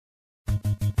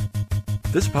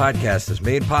This podcast is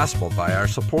made possible by our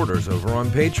supporters over on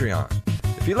Patreon.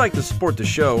 If you'd like to support the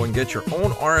show and get your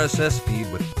own RSS feed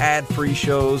with ad-free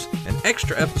shows and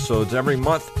extra episodes every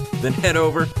month, then head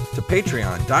over to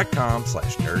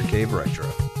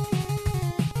patreon.com/nerdcaveretro.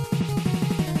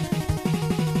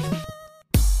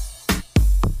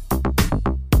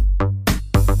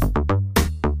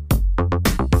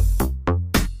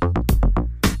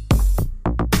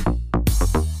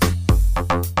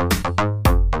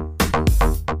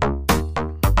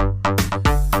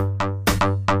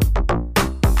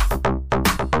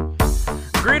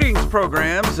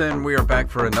 Programs, and we are back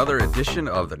for another edition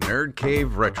of the Nerd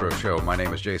Cave Retro Show. My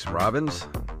name is Jason Robbins.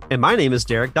 And my name is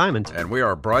Derek Diamond. And we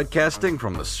are broadcasting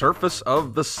from the surface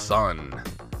of the sun.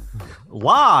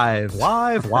 Live.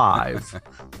 From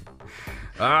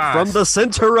the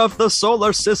center of the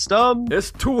solar system.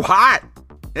 It's too hot.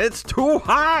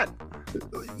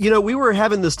 You know, we were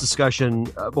having this discussion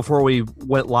before we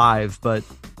went live, but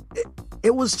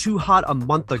it was too hot a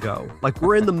month ago. Like,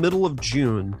 we're in the middle of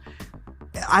June.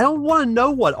 I don't want to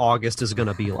know what August is going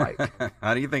to be like.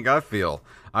 How do you think I feel?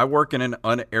 I work in an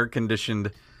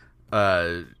unair-conditioned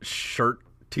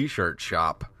t-shirt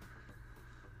shop.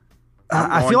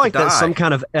 I feel like that's some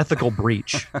kind of ethical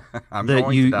breach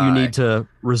that you need to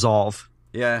resolve.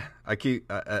 Yeah, I keep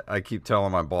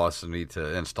telling my boss I need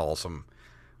to install some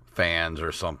fans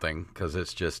or something because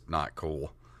it's just not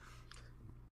cool.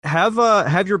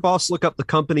 Have your boss look up the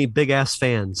company Big Ass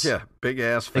Fans. Yeah, Big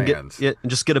Ass Fans. And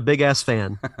just get a big ass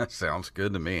fan. Sounds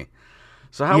good to me.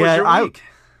 So how was your week?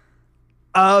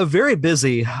 Very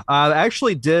busy. I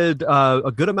actually did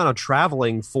a good amount of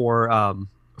traveling for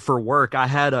work. I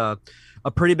had a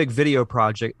pretty big video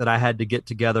project that I had to get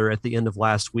together at the end of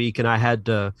last week, and I had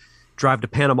to drive to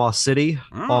Panama City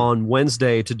on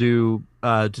Wednesday to do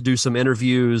some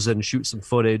interviews and shoot some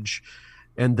footage,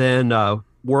 and then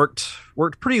worked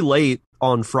pretty late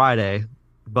on Friday,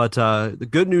 but the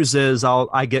good news is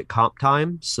I get comp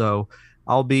time, so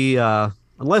I'll be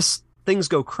unless things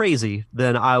go crazy,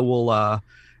 then I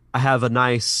have a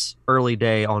nice early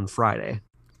day on Friday.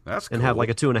 That's cool. And have like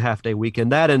a 2.5 day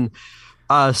weekend. That and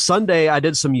Sunday I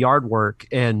did some yard work,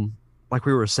 and like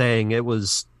we were saying, it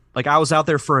was like I was out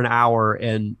there for an hour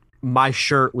and my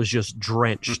shirt was just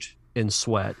drenched in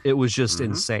sweat. It was just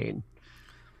insane.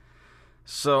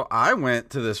 So I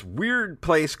went to this weird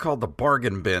place called the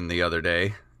Bargain Bin the other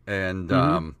day, and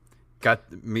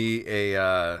got me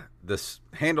this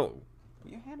handle.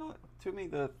 Will you handle it to me?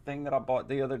 The thing that I bought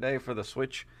the other day for the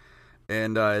Switch,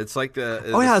 and it's like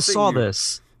the I saw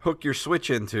this. Hook your Switch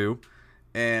into,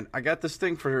 and I got this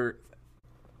thing for.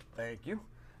 Thank you.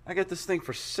 I got this thing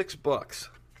for $6,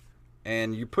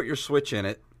 and you put your Switch in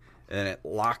it, and it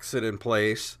locks it in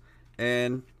place,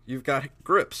 and you've got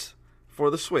grips for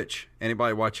the Switch.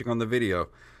 Anybody watching on the video,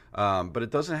 but it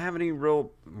doesn't have any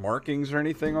real markings or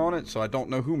anything on it, so I don't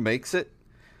know who makes it,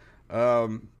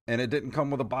 and it didn't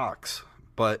come with a box,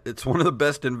 but it's one of the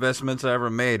best investments I ever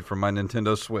made for my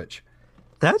Nintendo Switch.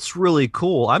 That's really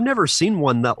cool. I've never seen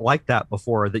one like that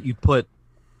before, that you put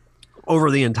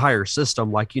over the entire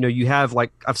system. Like, you know, you have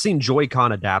like, I've seen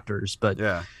Joy-Con adapters, but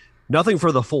nothing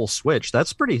for the full Switch.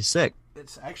 That's pretty sick.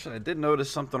 It's actually, I did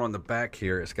notice something on the back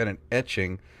here. It's got an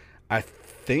etching. I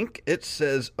think it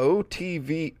says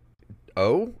OTVO.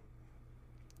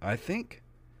 I think.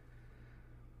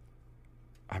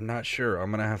 I'm not sure.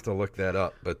 I'm going to have to look that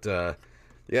up. But, yeah,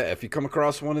 if you come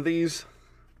across one of these,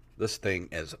 this thing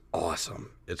is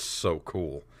awesome. It's so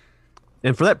cool.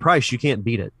 And for that price, you can't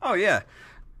beat it. Oh, yeah.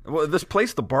 Well, this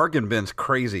place, the Bargain Bin's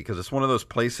crazy because it's one of those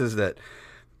places that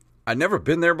I've never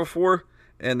been there before.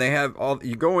 And they have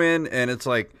you go in and it's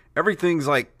like everything's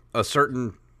like a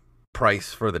certain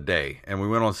price for the day, and we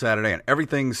went on Saturday and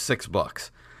everything's $6,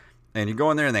 and you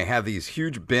go in there and they have these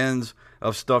huge bins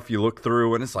of stuff you look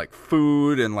through, and it's like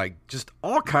food and like just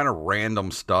all kind of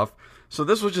random stuff. So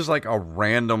this was just like a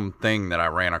random thing that I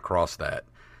ran across that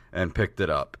and picked it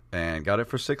up and got it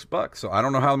for $6. So I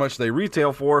don't know how much they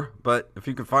retail for, but if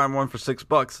you can find one for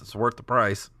 $6, it's worth the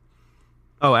price.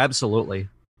 Oh, absolutely.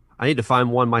 I need to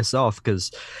find one myself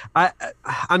because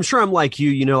I'm sure I'm like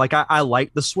you, like I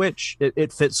like the Switch.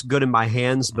 It fits good in my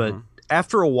hands, but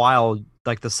after a while,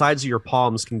 like the sides of your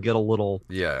palms can get a little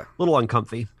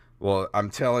uncomfy. Well, I'm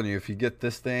telling you, if you get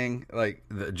this thing, like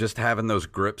just having those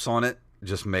grips on it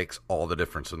just makes all the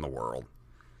difference in the world.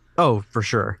 Oh, for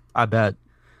sure. I bet.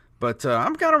 But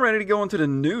I'm kind of ready to go into the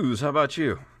news. How about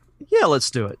you? Yeah, let's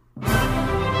do it.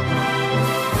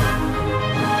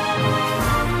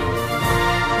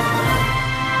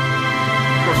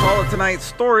 All of tonight's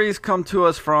stories come to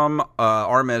us from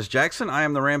Armez Jackson. I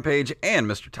am the Rampage and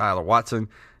Mr. Tyler Watson.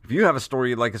 If you have a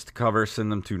story you'd like us to cover,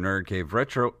 send them to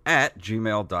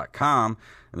nerdcaveretro@gmail.com.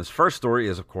 And this first story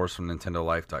is, of course, from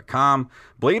NintendoLife.com.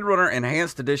 Blade Runner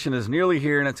Enhanced Edition is nearly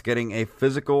here, and it's getting a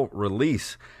physical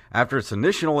release. After its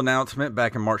initial announcement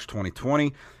back in March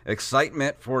 2020,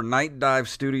 excitement for Night Dive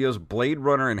Studios' Blade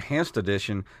Runner Enhanced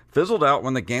Edition fizzled out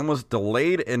when the game was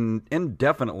delayed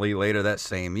indefinitely later that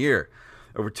same year.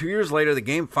 Over 2 years later, the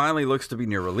game finally looks to be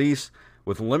near release,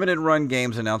 with Limited Run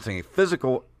Games announcing a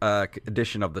physical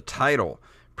edition of the title.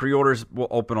 Pre-orders will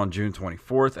open on June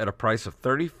 24th at a price of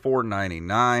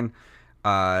 $34.99.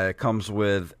 It comes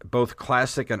with both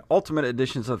classic and ultimate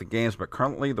editions of the games, but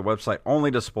currently the website only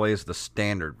displays the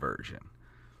standard version.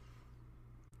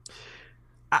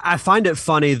 I find it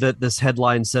funny that this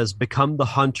headline says "Become the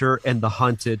Hunter and the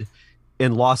Hunted"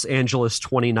 in Los Angeles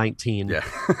 2019. Yeah.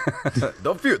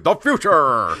 The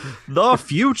future. The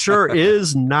future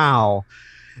is now.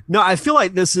 No, I feel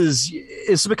like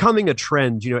it's becoming a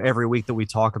trend, every week that we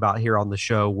talk about here on the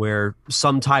show, where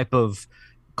some type of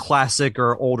classic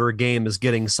or older game is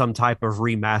getting some type of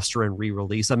remaster and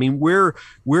re-release. I mean, we're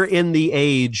in the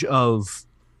age of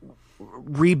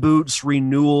reboots,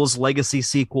 renewals, legacy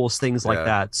sequels, things like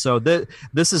that. So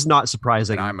this is not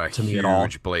surprising to me at all. I'm a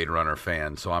huge Blade Runner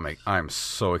fan, so I'm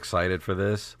so excited for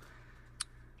this.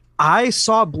 I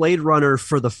saw Blade Runner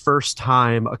for the first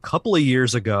time a couple of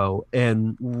years ago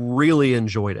and really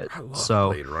enjoyed it. I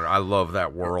love Blade Runner. I love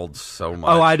that world so much.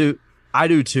 Oh, I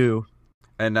do too.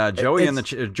 And Joey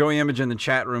Image in the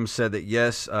chat room said that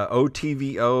yes,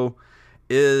 OTVO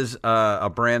is a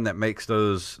brand that makes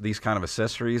these kind of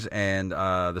accessories, and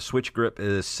the Switch grip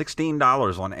is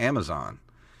 $16 on Amazon.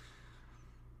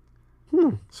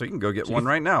 So you can go get one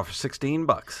right now for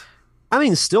 $16. I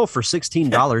mean, still for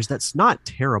 $16, that's not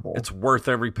terrible. It's worth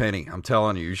every penny. I'm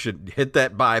telling you, you should hit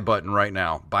that buy button right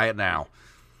now. Buy it now.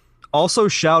 Also,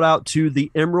 shout out to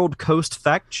the Emerald Coast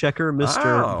fact checker,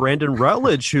 Mr. Brandon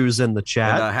Rutledge, who's in the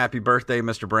chat. And, happy birthday,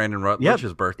 Mr. Brandon Rutledge.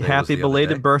 His birthday. Happy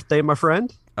belated birthday, my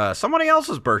friend. Somebody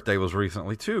else's birthday was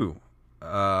recently too.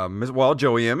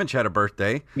 Joey Image had a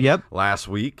birthday. Last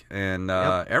week, and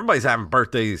everybody's having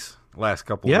birthdays last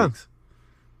couple of weeks.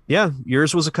 Yeah,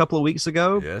 yours was a couple of weeks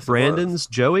ago. Yes, Brandon's,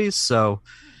 Joey's. So,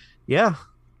 yeah,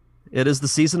 it is the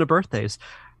season of birthdays.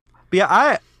 But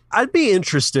yeah, I'd be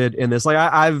interested in this. Like,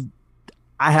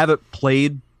 I haven't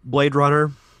played Blade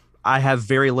Runner. I have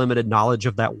very limited knowledge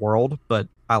of that world, but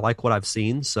I like what I've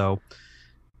seen. So,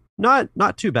 not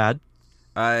too bad.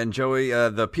 And Joey,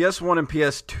 the PS1 and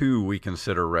PS2 we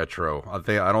consider retro.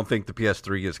 I don't think the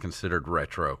PS3 is considered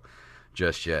retro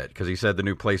just yet, because he said the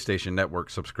new PlayStation Network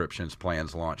subscriptions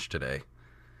plans launched today.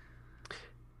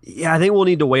 Yeah, I think we'll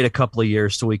need to wait a couple of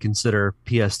years till we consider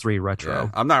PS3 retro. Yeah,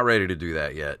 I'm not ready to do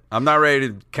that yet. I'm not ready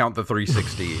to count the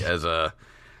 360 as a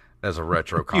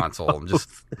retro console.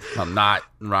 I'm not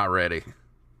ready.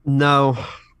 No,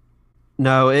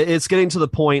 it's getting to the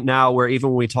point now where even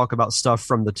when we talk about stuff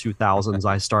from the 2000s,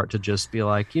 I start to just be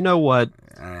like, you know what?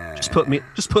 Just put me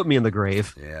in the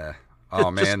grave. Yeah. Oh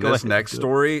man, this next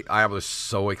story, I was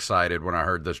so excited when I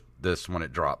heard this when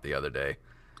it dropped the other day.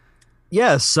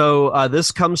 Yeah, so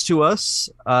this comes to us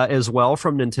as well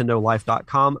from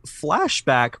NintendoLife.com.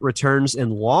 Flashback returns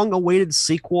in long-awaited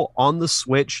sequel on the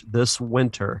Switch this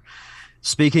winter.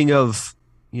 Speaking of,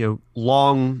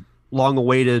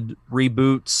 long-awaited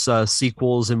reboots,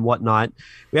 sequels, and whatnot,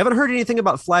 we haven't heard anything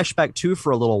about Flashback 2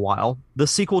 for a little while. The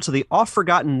sequel to the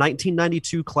oft-forgotten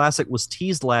 1992 classic was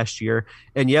teased last year,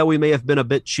 and yeah, we may have been a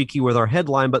bit cheeky with our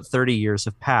headline, but 30 years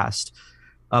have passed.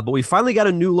 But we finally got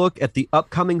a new look at the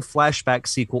upcoming Flashback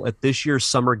sequel at this year's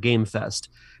Summer Game Fest.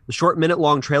 The short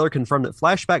minute-long trailer confirmed that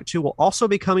Flashback 2 will also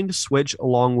be coming to Switch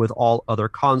along with all other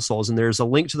consoles, and there's a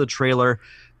link to the trailer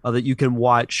that you can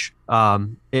watch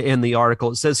in the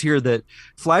article. It says here that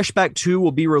Flashback 2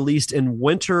 will be released in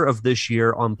winter of this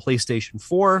year on PlayStation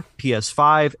 4,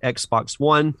 PS5, Xbox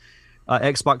One,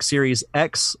 Xbox Series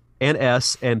X and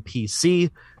S, and PC.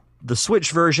 The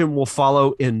Switch version will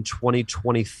follow in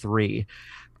 2023.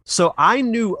 So I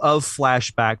knew of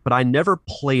Flashback, but I never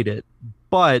played it.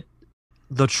 But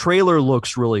the trailer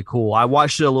looks really cool. I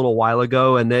watched it a little while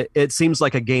ago, and it seems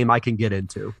like a game I can get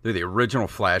into. Dude, the original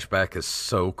Flashback is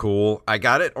so cool. I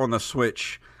got it on the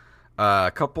Switch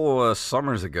a couple of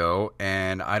summers ago,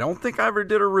 and I don't think I ever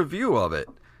did a review of it.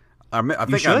 I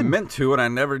think I meant to, and I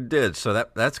never did. So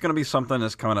that's going to be something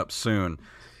that's coming up soon,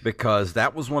 because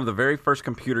that was one of the very first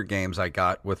computer games I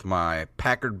got with my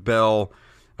Packard Bell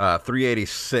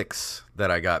 386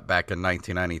 that I got back in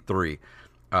 1993.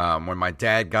 When my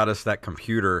dad got us that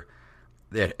computer,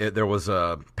 there was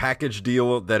a package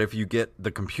deal that if you get the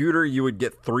computer, you would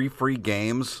get 3 free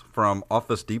games from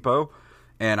Office Depot.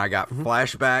 And I got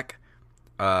Flashback,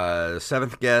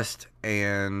 Seventh Guest,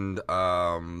 and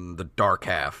the Dark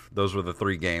Half. Those were the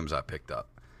 3 games I picked up.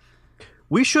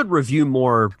 We should review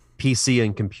more PC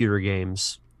and computer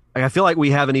games. I feel like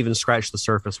we haven't even scratched the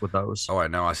surface with those. Oh, I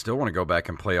know. I still want to go back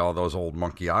and play all those old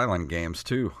Monkey Island games,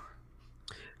 too.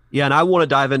 Yeah, and I want to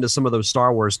dive into some of those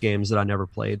Star Wars games that I never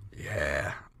played.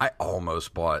 Yeah. I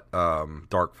almost bought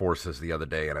Dark Forces the other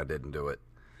day, and I didn't do it.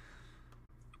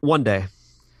 One day.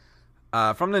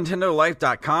 From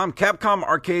NintendoLife.com, Capcom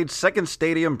Arcade's second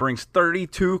stadium brings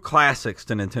 32 classics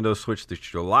to Nintendo Switch this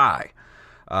July.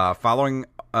 Following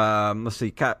from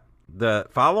a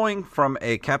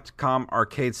Capcom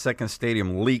Arcade second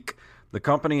stadium leak, the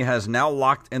company has now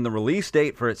locked in the release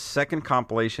date for its second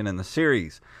compilation in the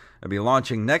series. It'll be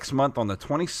launching next month on the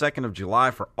 22nd of July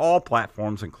for all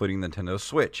platforms, including Nintendo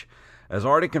Switch. As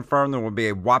already confirmed, there will be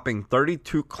a whopping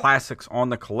 32 classics on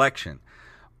the collection.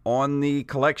 On the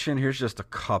collection, here's just a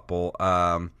couple.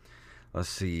 Let's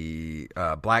see.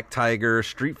 Black Tiger,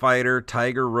 Street Fighter,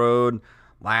 Tiger Road,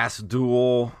 Last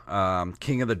Duel,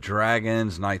 King of the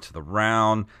Dragons, Knights of the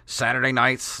Round, Saturday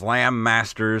Night Slam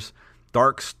Masters,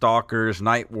 Dark Stalkers,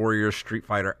 Night Warriors, Street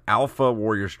Fighter Alpha,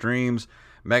 Warriors Dreams,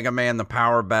 Mega Man The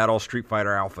Power Battle, Street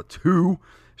Fighter Alpha 2,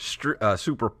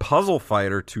 Super Puzzle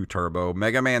Fighter 2 Turbo,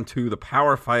 Mega Man 2 The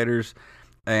Power Fighters,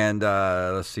 and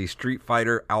let's see, Street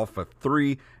Fighter Alpha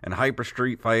 3 and Hyper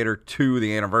Street Fighter 2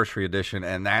 the Anniversary Edition,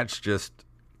 and that's just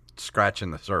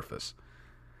scratching the surface.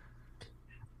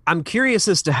 I'm curious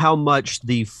as to how much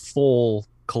the full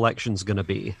collection's going to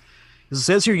be. It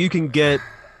says here you can get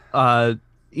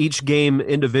each game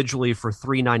individually for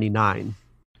 $3.99.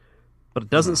 But it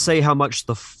doesn't say how much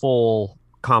the full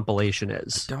compilation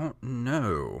is. I don't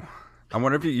know. I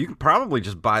wonder if you can probably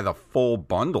just buy the full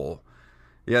bundle.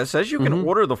 Yeah, it says you can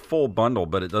order the full bundle,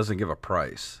 but it doesn't give a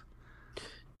price.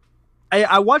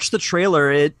 I watched the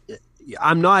trailer.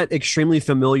 I'm not extremely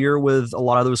familiar with a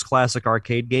lot of those classic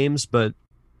arcade games, but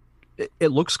it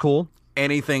looks cool.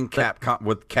 Anything Capcom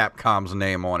with Capcom's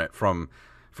name on it from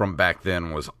back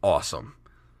then was awesome.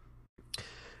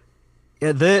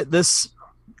 Yeah,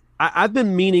 I've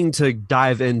been meaning to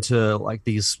dive into like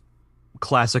these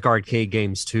classic arcade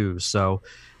games too, so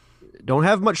don't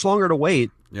have much longer to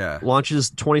wait. Yeah, launches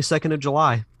 22nd of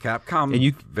July. Capcom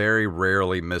and very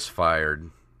rarely misfired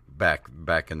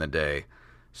back in the day.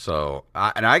 So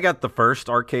I got the first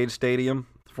arcade stadium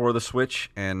for the Switch,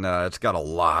 and it's got a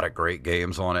lot of great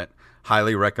games on it.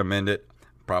 Highly recommend it.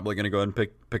 Probably going to go ahead and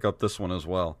pick up this one as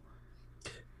well.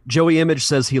 Joey Image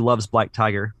says he loves Black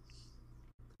Tiger.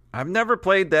 I've never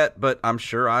played that, but I'm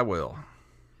sure I will.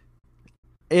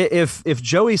 If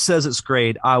Joey says it's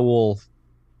great, I will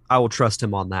trust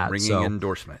him on that. Ringing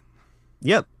endorsement.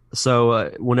 Yep. So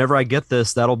whenever I get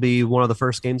this, that'll be one of the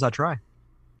first games I try.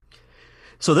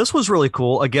 So this was really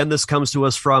cool. Again, this comes to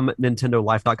us from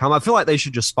NintendoLife.com. I feel like they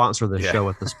should just sponsor this show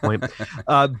at this point.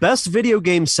 Best video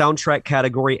game soundtrack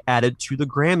category added to the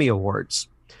Grammy Awards.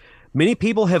 Many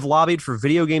people have lobbied for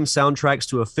video game soundtracks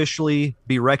to officially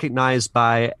be recognized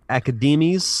by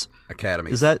academies.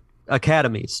 Academies. Is that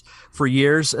academies? For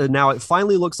years. Now it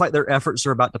finally looks like their efforts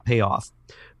are about to pay off.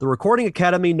 The Recording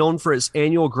Academy, known for its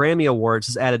annual Grammy Awards,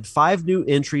 has added 5 new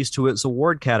entries to its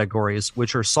award categories,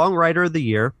 which are Songwriter of the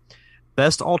Year,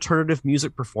 Best Alternative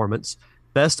Music Performance,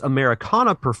 Best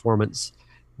Americana Performance,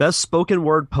 Best Spoken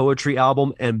Word Poetry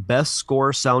Album, and Best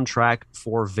Score Soundtrack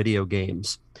for Video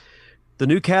Games. The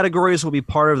new categories will be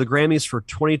part of the Grammys for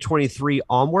 2023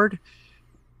 onward.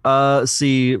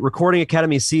 Recording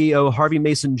Academy CEO Harvey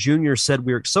Mason Jr. said,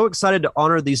 "We are so excited to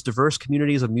honor these diverse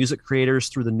communities of music creators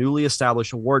through the newly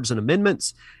established awards and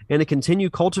amendments, and to continue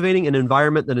cultivating an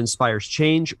environment that inspires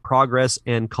change, progress,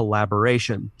 and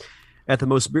collaboration." At the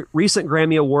most recent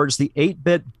Grammy Awards, the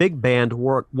 8-Bit Big Band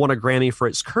won a Grammy for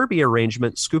its Kirby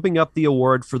arrangement, scooping up the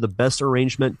award for the best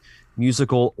arrangement,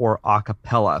 musical or a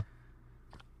cappella.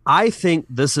 I think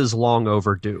this is long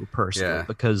overdue, personally,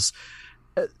 because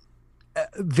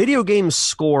video game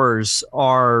scores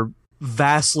are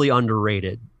vastly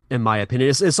underrated, in my opinion.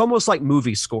 It's almost like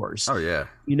movie scores. Oh, yeah.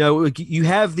 You know, you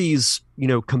have these,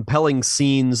 compelling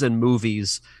scenes in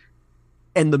movies,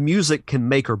 and the music can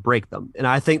make or break them. And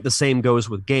I think the same goes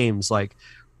with games. Like,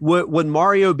 would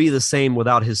Mario be the same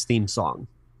without his theme song?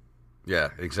 Yeah,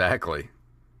 exactly.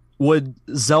 Would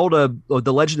Zelda, or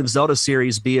the Legend of Zelda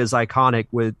series, be as iconic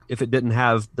if it didn't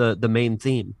have the main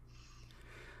theme?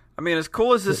 I mean, as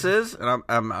cool as this is, and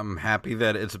I'm happy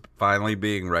that it's finally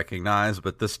being recognized,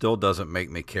 but this still doesn't make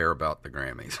me care about the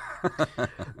Grammys.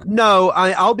 No,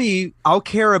 I'll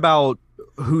care about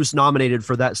who's nominated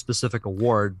for that specific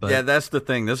award. But yeah, that's the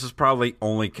thing. This is probably the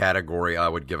only category I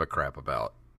would give a crap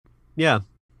about. Yeah.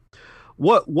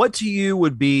 What to you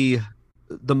would be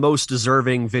the most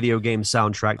deserving video game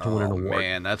soundtrack to win an Oh award.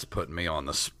 man, that's putting me on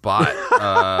the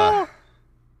spot.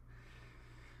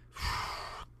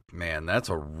 Man, that's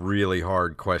a really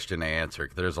hard question to answer.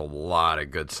 There's a lot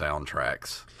of good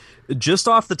soundtracks. Just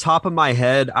off the top of my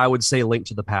head, I would say Link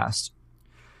to the Past.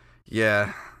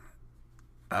 Yeah.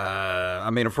 I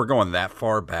mean, if we're going that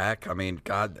far back, I mean,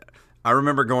 God, I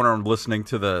remember going around listening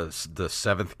to the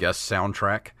Seventh Guest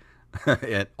soundtrack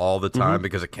all the time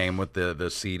because it came with the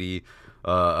CD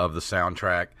of the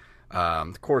soundtrack.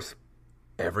 Of course,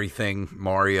 everything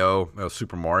Mario,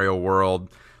 Super Mario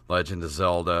World, Legend of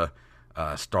Zelda,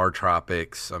 Star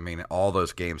Tropics. I mean, all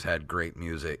those games had great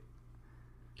music.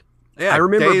 Yeah, I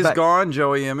remember Days Gone,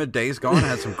 Joey Emmett. Days Gone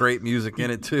had some great music in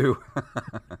it too.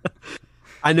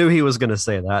 I knew he was going to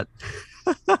say that.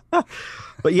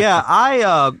 But yeah,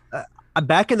 I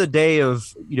back in the day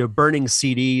of burning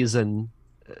CDs and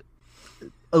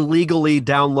illegally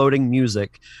downloading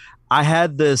music, I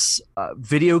had this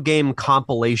video game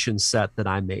compilation set that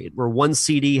I made where one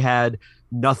CD had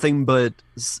nothing but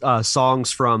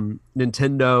songs from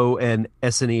Nintendo and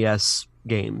SNES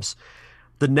games.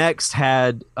 The next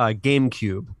had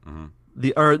GameCube.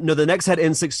 The next had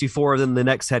N64, then the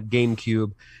next had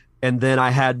GameCube, and then I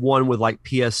had one with like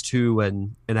PS2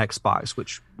 and Xbox,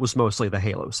 which was mostly the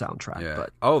Halo soundtrack. Yeah.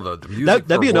 But the music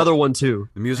that'd be another one too.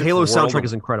 The music Halo for soundtrack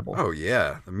is incredible. Oh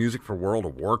yeah, the music for World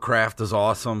of Warcraft is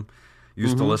awesome.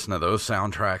 Used to listen to those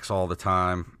soundtracks all the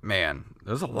time. Man,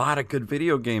 there's a lot of good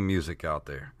video game music out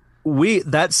there.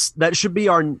 That should be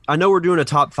our. I know we're doing a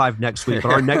top 5 next week,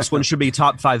 but our next one should be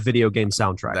top 5 video game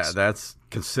soundtracks. That's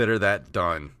consider that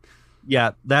done.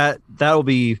 Yeah, that'll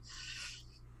be.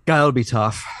 God, that'll be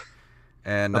tough.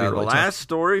 And really the last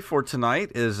story for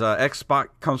tonight is Xbox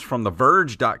comes from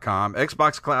TheVerge.com.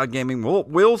 Xbox Cloud Gaming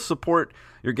will support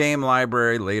your game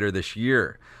library later this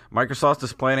year. Microsoft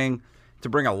is planning to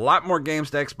bring a lot more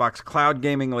games to Xbox Cloud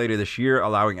Gaming later this year,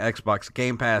 allowing Xbox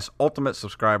Game Pass Ultimate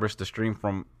subscribers to stream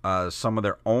from some of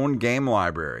their own game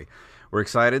library. We're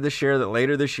excited to share that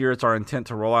later this year, it's our intent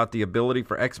to roll out the ability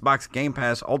for Xbox Game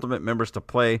Pass Ultimate members to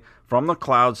play from the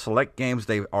cloud select games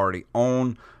they already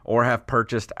own or have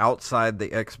purchased outside the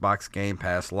Xbox Game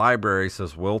Pass library,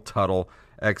 says Will Tuttle,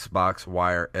 Xbox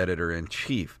Wire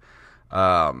editor-in-chief.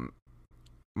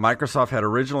 Microsoft had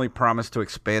originally promised to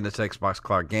expand its Xbox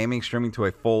Cloud Gaming streaming to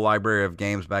a full library of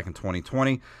games back in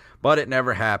 2020, but it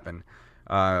never happened.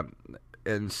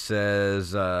 And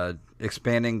says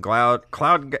expanding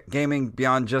cloud gaming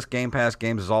beyond just Game Pass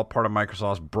games is all part of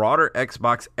Microsoft's broader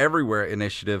Xbox Everywhere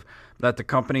initiative that the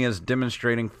company is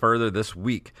demonstrating further this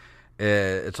week.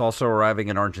 It's also arriving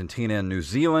in Argentina and New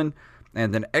Zealand,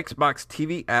 and an Xbox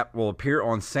TV app will appear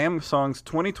on Samsung's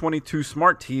 2022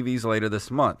 smart TVs later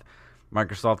this month.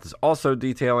 Microsoft is also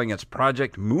detailing its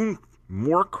Project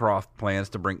Moorcroft plans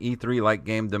to bring E3-like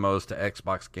game demos to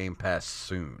Xbox Game Pass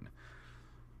soon.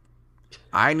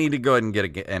 I need to go ahead and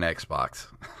get an Xbox.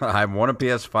 I want a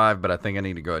PS5, but I think I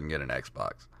need to go ahead and get an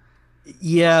Xbox.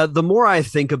 Yeah, the more I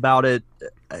think about it,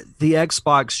 the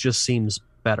Xbox just seems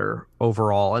better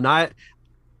overall. And I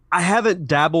haven't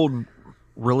dabbled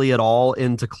really at all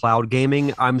into cloud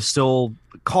gaming. I'm still,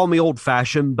 call me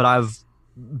old-fashioned, but I've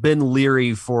been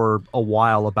leery for a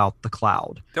while about the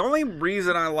cloud. The only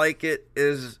reason I like it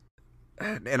is,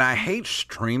 and I hate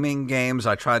streaming games.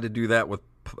 I tried to do that with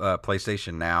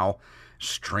PlayStation Now.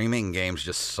 Streaming games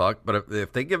just suck, but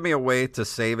if they give me a way to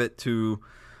save it to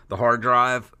the hard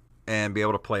drive and be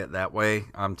able to play it that way,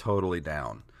 I'm totally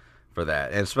down for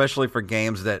that. And especially for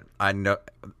games that I know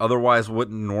otherwise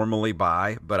wouldn't normally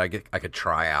buy, but I could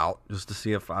try out just to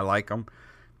see if I like them.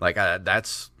 Like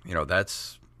that's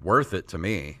worth it to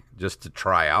me, just to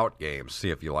try out games,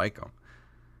 see if you like them.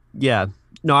 Yeah,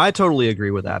 no, I totally agree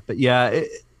with that. But yeah,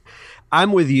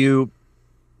 I'm with you.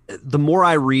 The more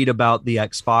I read about the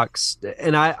Xbox,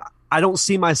 and I don't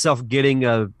see myself getting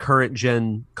a current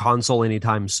gen console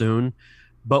anytime soon,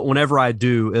 but whenever I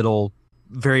do, it'll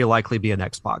very likely be an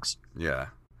Xbox. Yeah.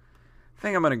 I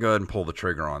think I'm going to go ahead and pull the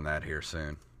trigger on that here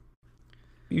soon.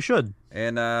 You should.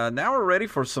 And now we're ready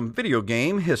for some video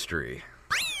game history.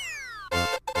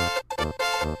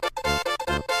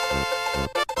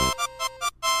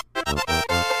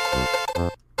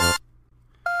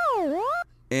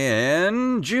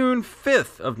 In June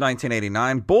 5th of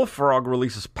 1989, Bullfrog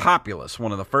releases Populous,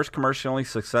 one of the first commercially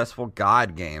successful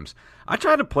God games. I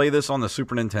tried to play this on the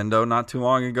Super Nintendo not too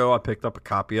long ago. I picked up a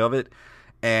copy of it,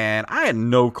 and I had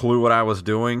no clue what I was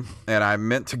doing, and I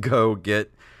meant to go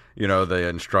get, the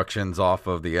instructions off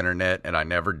of the internet, and I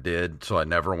never did, so I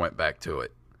never went back to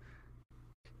it.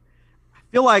 I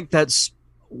feel like that's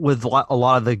with a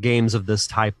lot of the games of this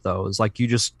type, though. Is like you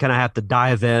just kind of have to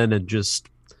dive in and just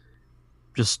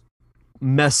just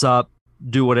mess up,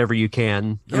 do whatever you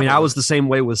can. Yeah, I mean, but- I was the same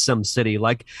way with SimCity.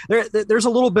 Like there's a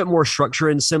little bit more structure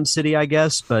in SimCity, I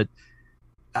guess, but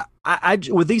I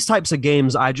with these types of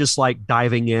games, I just like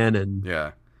diving in and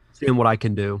Yeah. seeing what I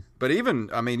can do. But even,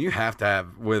 I mean, you have to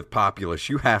have, with Populous,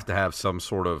 you have to have some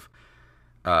sort of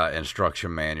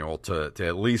instruction manual to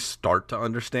at least start to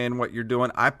understand what you're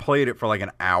doing. I played it for like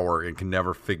an hour and can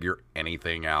never figure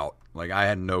anything out. Like, I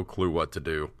had no clue what to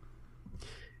do.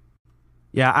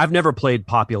 Yeah, I've never played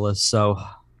Populous, so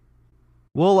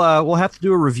we'll have to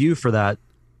do a review for that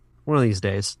one of these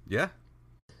days. Yeah.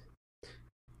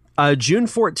 June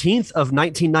 14th of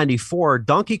 1994,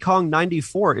 Donkey Kong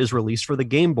 94 is released for the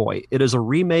Game Boy. It is a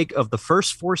remake of the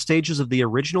first 4 stages of the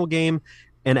original game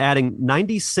and adding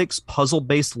 96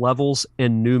 puzzle-based levels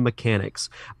and new mechanics.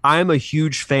 I'm a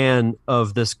huge fan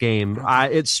of this game.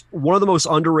 It's one of the most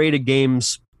underrated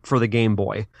games for the Game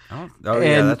Boy. Oh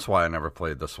yeah, that's why I never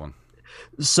played this one.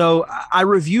 So I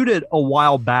reviewed it a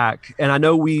while back, and I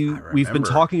know we've been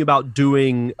talking about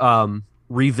doing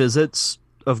revisits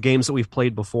of games that we've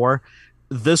played before.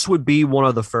 This would be one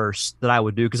of the first that I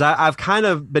would do, because I've kind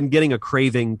of been getting a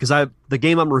craving, because the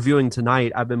game I'm reviewing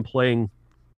tonight I've been playing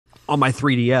on my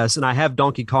 3DS, and I have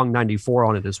Donkey Kong 94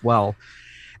 on it as well.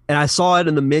 And I saw it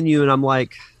in the menu, and I'm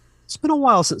like, it's been a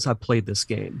while since I played this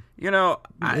game. You know,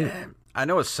 I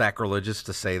know it's sacrilegious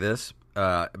to say this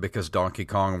because Donkey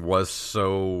Kong was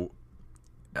so.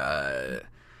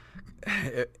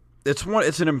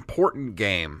 It's an important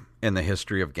game in the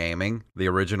history of gaming. The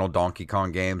original Donkey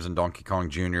Kong games and Donkey Kong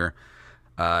Jr.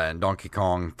 And Donkey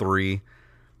Kong 3,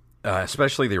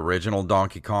 especially the original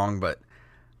Donkey Kong, but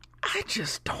I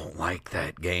just don't like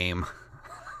that game.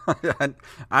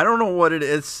 I don't know what it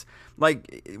is.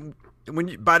 Like,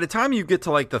 by the time you get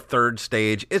to like the 3rd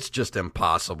stage, it's just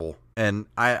impossible, and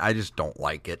I just don't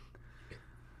like it.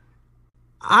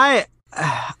 I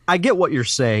get what you're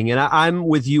saying, and I'm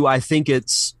with you. I think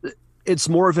it's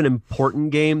more of an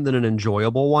important game than an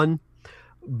enjoyable one,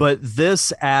 but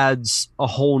this adds a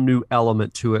whole new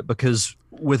element to it, because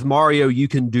with Mario you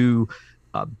can do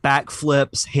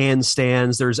backflips,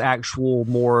 handstands.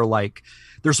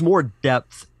 There's more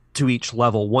depth to each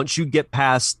level. Once you get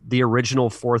past the original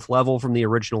 4th level from the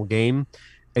original game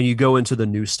and you go into the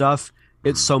new stuff,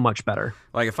 it's so much better.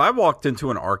 Like, if I walked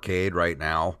into an arcade right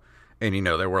now and,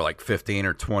 there were like 15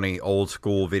 or 20 old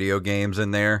school video games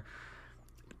in there,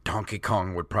 Donkey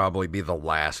Kong would probably be the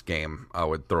last game I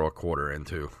would throw a quarter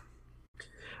into.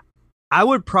 I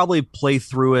would probably play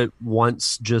through it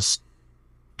once just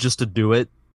to do it,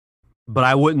 but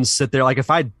I wouldn't sit there. Like, if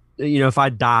I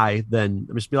die, then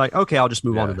I'm just be like, okay, I'll just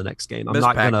move on to the next game.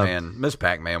 Miss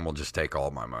Pac-Man will just take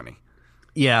all my money.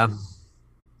 Yeah,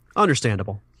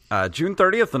 understandable. June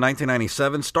 30th of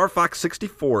 1997, Star Fox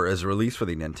 64 is released for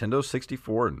the Nintendo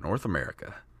 64 in North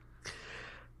America.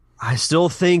 I still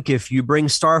think if you bring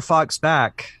Star Fox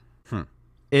back,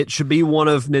 it should be one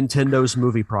of Nintendo's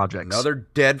movie projects. Another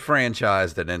dead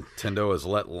franchise that Nintendo has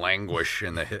let languish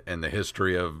in the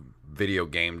history of video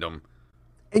gamedom.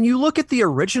 And you look at the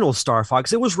original Star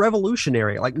Fox, it was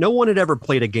revolutionary. Like, no one had ever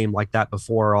played a game like that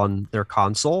before on their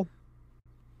console.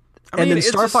 I mean, it's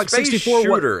Star Fox 64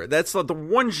 shooter. That's the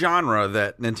one genre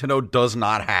that Nintendo does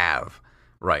not have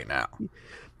right now.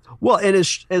 Well, and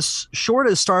as short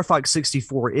as Star Fox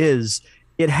 64 is,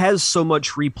 it has so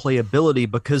much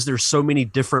replayability because there's so many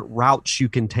different routes you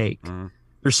can take.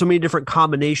 There's so many different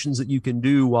combinations that you can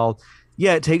do. While,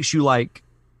 yeah, it takes you like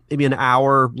maybe an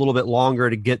hour, a little bit longer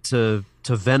to get to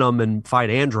Venom and fight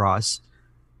Andross.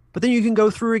 But then you can go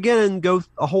through again and go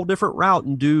a whole different route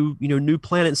and do, new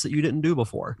planets that you didn't do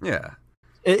before. Yeah.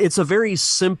 It's a very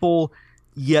simple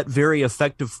yet very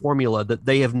effective formula that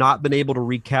they have not been able to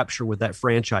recapture with that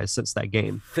franchise since that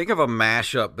game. Think of a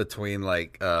mashup between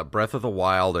like Breath of the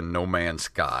Wild and No Man's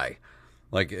Sky.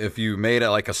 Like, if you made it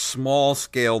like a small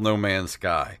scale No Man's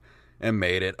Sky and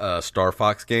made it a Star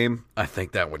Fox game, I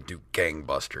think that would do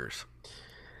gangbusters.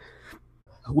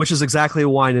 Which is exactly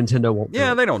why Nintendo won't.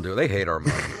 Yeah, they don't do it. They hate our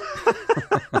money.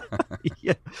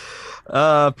 Yeah,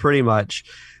 pretty much.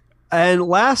 And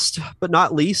last but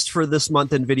not least for this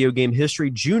month in video game history,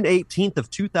 June 18th of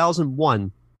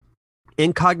 2001,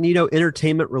 Incognito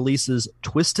Entertainment releases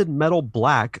Twisted Metal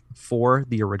Black for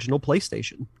the original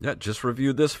PlayStation. Yeah, just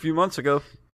reviewed this a few months ago.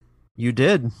 You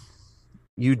did.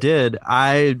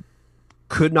 I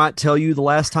could not tell you the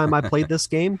last time I played this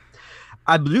game.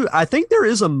 I think there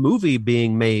is a movie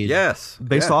being made. Yes.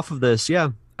 Based off of this, yeah.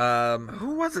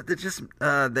 Who was it that just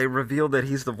they revealed that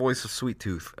he's the voice of Sweet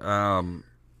Tooth?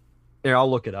 Here,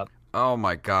 I'll look it up. Oh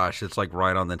my gosh, it's like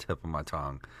right on the tip of my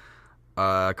tongue.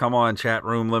 Come on, chat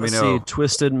room, let me know. See,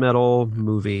 Twisted Metal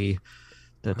movie.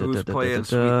 Who's playing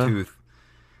Sweet Tooth?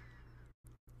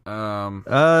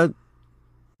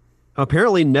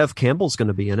 Apparently Nev Campbell's going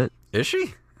to be in it. Is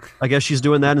she? I guess she's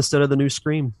doing that instead of the new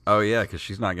Scream. Oh yeah, because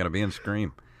she's not going to be in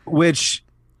Scream. Which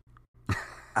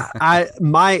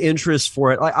my interest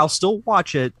for it, like, I'll still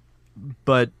watch it,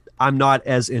 but I'm not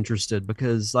as interested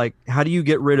because, like, how do you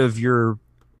get rid of your?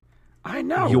 I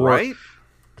know, right?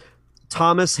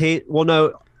 Thomas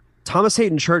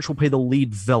Hayden Church will play the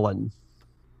lead villain,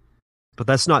 but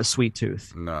that's not Sweet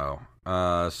Tooth. No,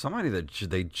 somebody that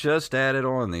they just added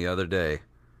on the other day.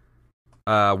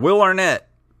 Will Arnett.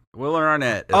 Will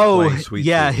Arnett. Oh, Sweet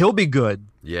yeah, Tooth. he'll be good.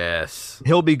 Yes,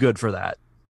 he'll be good for that.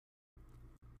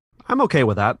 I'm okay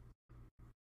with that.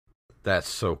 That's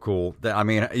so cool. I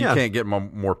mean, you can't get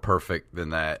more perfect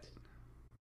than that.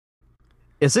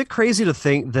 Is it crazy to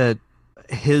think that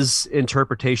his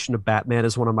interpretation of Batman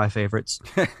is one of my favorites?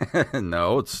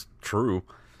 No, it's true.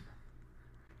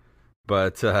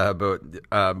 But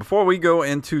before we go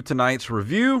into tonight's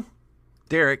review,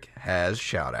 Derek has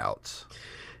shout-outs.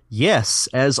 Yes,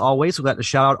 as always, we'd like to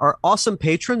shout out our awesome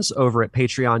patrons over at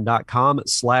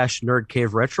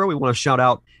patreon.com/nerdcaveretro. We want to shout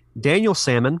out Daniel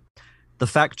Salmon, the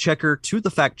fact checker to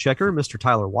the fact checker, Mr.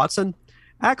 Tyler Watson,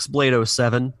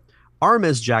 AxeBlade07,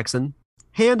 Armiz Jackson,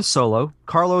 Hand Solo,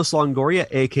 Carlos Longoria,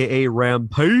 aka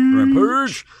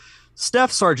Rampage,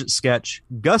 Steph Sargent Sketch,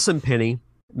 Gus and Penny,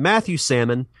 Matthew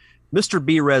Salmon, Mr.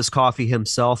 B-Rez Coffee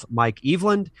himself, Mike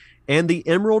Eveland, and the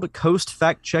Emerald Coast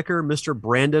fact checker, Mr.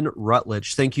 Brandon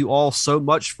Rutledge. Thank you all so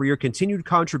much for your continued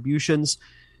contributions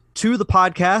to the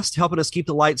podcast, helping us keep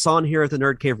the lights on here at the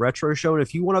Nerd Cave Retro Show. And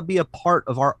if you want to be a part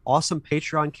of our awesome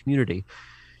Patreon community,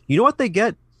 you know what they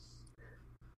get?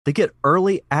 They get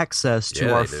early access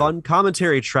to our fun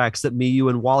commentary tracks that me, you,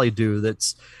 and Wally do.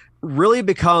 That's really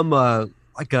become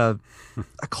like a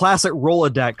classic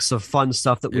Rolodex of fun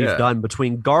stuff that we've done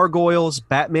between Gargoyles,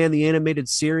 Batman the Animated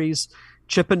Series,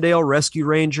 Chippendale Rescue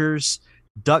Rangers,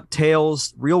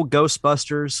 DuckTales, Real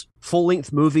Ghostbusters,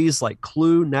 full-length movies like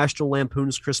Clue, National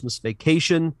Lampoon's Christmas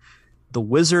Vacation, The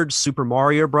Wizard, Super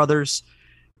Mario Brothers.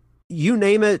 You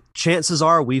name it, chances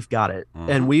are we've got it.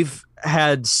 And we've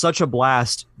had such a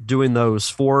blast doing those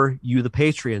for you, the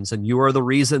Patreons, and you are the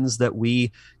reasons that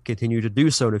we continue to do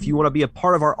so. And if you want to be a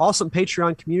part of our awesome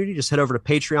Patreon community, just head over to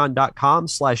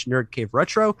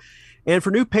patreon.com/nerdcaveretro. And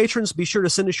for new patrons, be sure to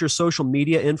send us your social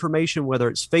media information, whether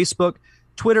it's Facebook,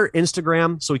 Twitter,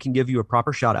 Instagram, so we can give you a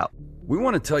proper shout out. We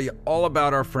want to tell you all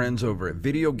about our friends over at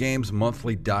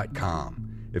videogamesmonthly.com.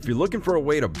 If you're looking for a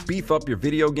way to beef up your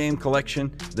video game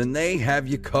collection, then they have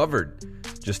you covered.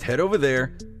 Just head over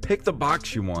there, pick the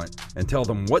box you want, and tell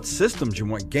them what systems you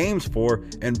want games for,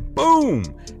 and boom!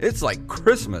 It's like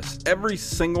Christmas every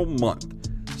single month.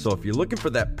 So if you're looking for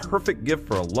that perfect gift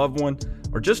for a loved one,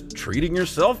 or just treating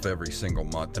yourself every single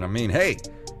month, and I mean, hey,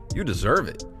 you deserve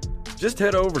it. Just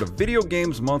head over to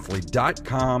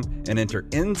videogamesmonthly.com and enter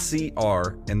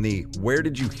NCR in the Where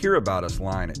Did You Hear About Us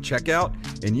line at checkout,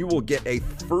 and you will get a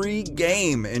free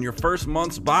game in your first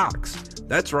month's box.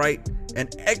 That's right, an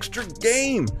extra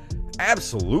game,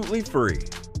 absolutely free.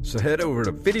 So head over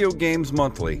to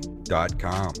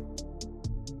videogamesmonthly.com.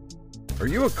 Are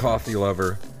you a coffee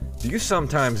lover? Do you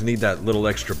sometimes need that little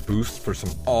extra boost for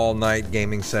some all-night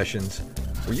gaming sessions?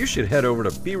 Well, you should head over to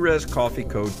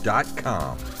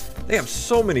brezcoffeeco.com. They have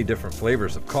so many different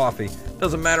flavors of coffee.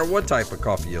 Doesn't matter what type of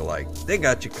coffee you like, they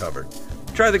got you covered.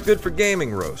 Try the Good for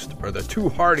Gaming roast, or the Two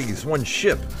Hardies One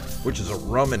Ship, which is a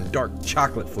rum and dark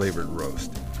chocolate flavored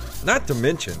roast. Not to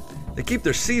mention, they keep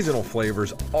their seasonal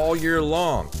flavors all year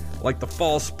long, like the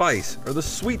Fall Spice or the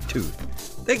Sweet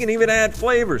Tooth. They can even add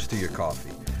flavors to your coffee.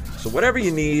 So whatever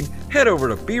you need, head over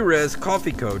to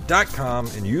brezcoffeeco.com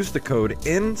and use the code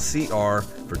NCR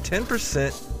for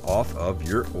 10% off of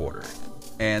your order.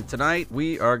 And tonight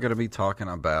we are going to be talking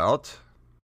about...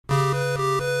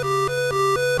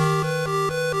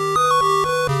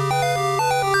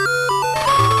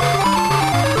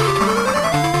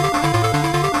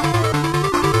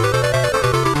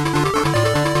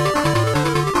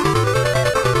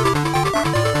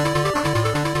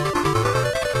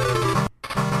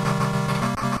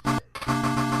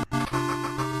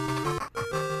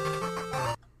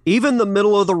 Even the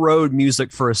middle of the road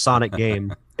music for a Sonic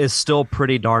game is still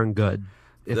pretty darn good,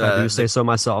 if I do say so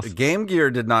myself. Game Gear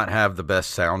did not have the best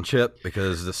sound chip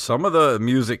because some of the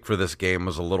music for this game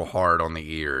was a little hard on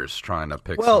the ears trying to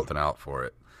pick something out for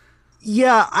it.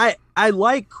 Yeah, I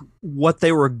like what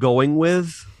they were going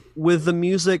with the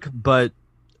music, but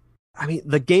I mean,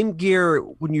 the Game Gear,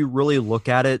 when you really look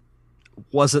at it,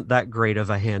 wasn't that great of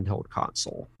a handheld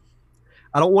console.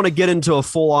 I don't want to get into a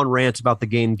full-on rant about the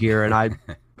Game Gear, and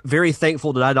very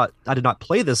thankful that I did not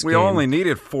play this We game. only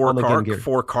needed on the Game Gear.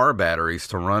 four car batteries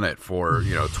to run it for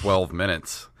 12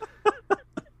 minutes.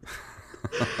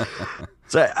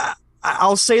 So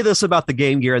I'll say this about the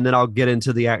Game Gear, and then I'll get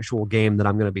into the actual game that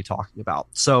I'm going to be talking about.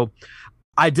 So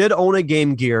I did own a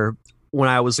Game Gear when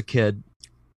I was a kid,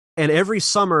 and every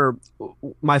summer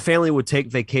my family would take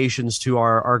vacations to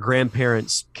our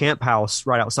grandparents' camp house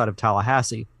right outside of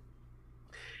Tallahassee.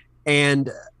 And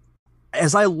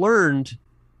as I learned,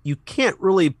 you can't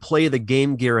really play the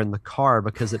Game Gear in the car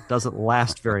because it doesn't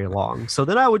last very long. So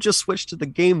then I would just switch to the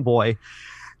Game Boy.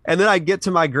 And then I'd get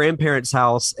to my grandparents'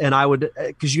 house, and I would,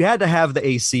 because you had to have the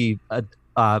AC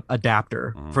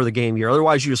adapter for the Game Gear.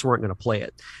 Otherwise, you just weren't going to play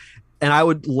it. And I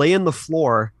would lay in the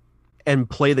floor and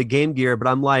play the Game Gear. But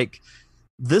I'm like,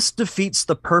 this defeats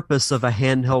the purpose of a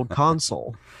handheld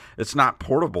console. It's not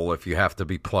portable if you have to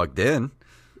be plugged in.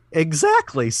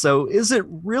 Exactly. So is it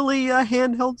really a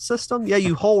handheld system? Yeah,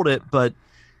 you hold it, but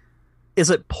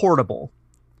is it portable?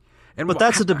 But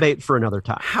that's a debate for another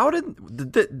time. How did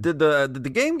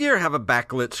the Game Gear have a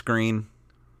backlit screen?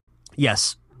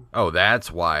 Yes. Oh, that's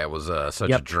why it was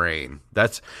such a drain.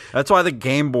 That's why the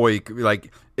Game Boy,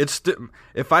 like,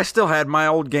 if I still had my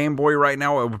old Game Boy right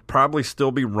now, it would probably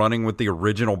still be running with the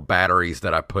original batteries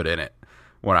that I put in it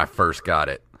when I first got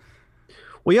it.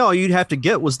 Well, yeah, all you'd have to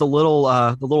get was the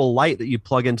little light that you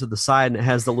plug into the side, and it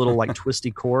has the little like twisty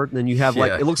cord, and then you have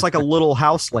it looks like a little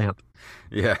house lamp.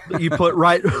 Yeah. That you put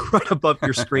right above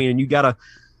your screen, and you gotta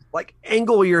like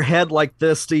angle your head like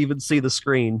this to even see the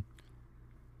screen.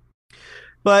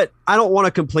 But I don't want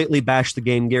to completely bash the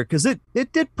Game Gear because it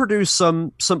did produce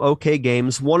some okay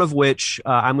games, one of which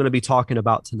I'm going to be talking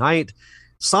about tonight.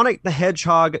 Sonic the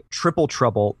Hedgehog Triple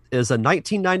Trouble is a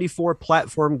 1994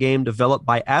 platform game developed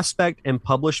by Aspect and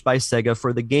published by Sega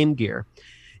for the Game Gear.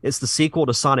 It's the sequel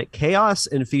to Sonic Chaos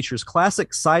and features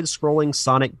classic side-scrolling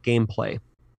Sonic gameplay.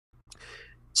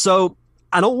 So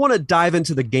I don't want to dive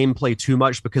into the gameplay too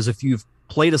much because if you've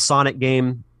played a Sonic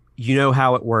game, you know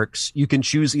how it works. You can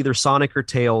choose either Sonic or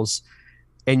Tails,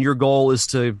 and your goal is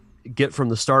to get from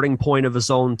the starting point of a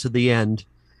zone to the end,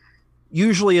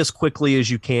 usually as quickly as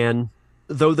you can.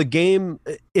 Though the game,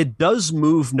 it does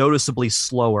move noticeably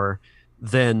slower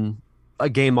than a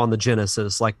game on the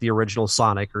Genesis, like the original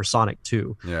Sonic or Sonic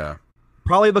 2. Yeah.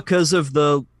 Probably because of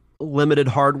the limited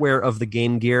hardware of the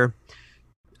Game Gear.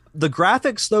 The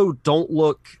graphics, though, don't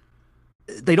look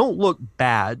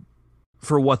bad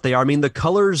for what they are. I mean, the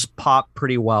colors pop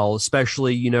pretty well,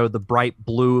 especially, the bright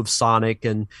blue of Sonic,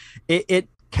 and it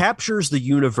captures the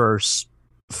universe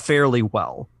fairly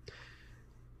well.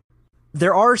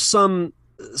 There are some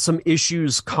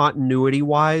issues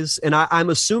continuity-wise, and I'm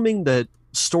assuming that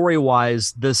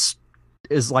story-wise, this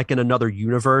is like in another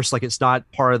universe, like it's not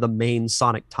part of the main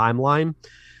Sonic timeline.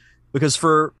 Because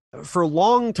for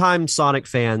long-time Sonic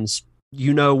fans,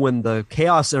 when the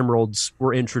Chaos Emeralds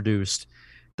were introduced,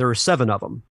 there were 7 of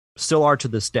them, still are to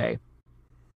this day.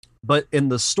 But in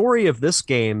the story of this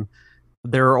game,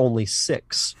 there are only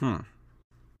 6,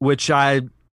 which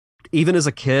even as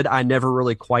a kid, I never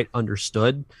really quite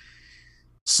understood.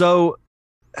 So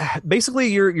basically,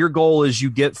 your goal is you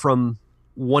get from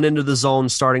one end of the zone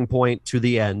starting point to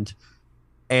the end,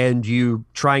 and you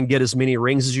try and get as many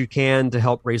rings as you can to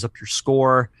help raise up your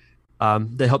score.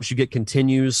 That helps you get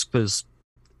continues, because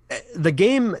the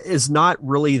game is not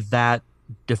really that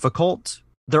difficult.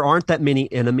 There aren't that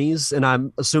many enemies, and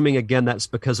I'm assuming, again, that's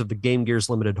because of the Game Gear's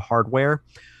limited hardware.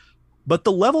 But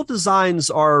the level designs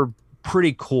are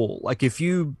pretty cool. Like if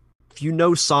you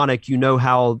know Sonic, you know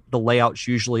how the layouts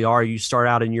usually are. You start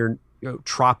out in your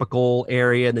tropical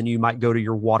area, and then you might go to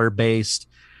your water-based,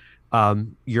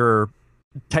 your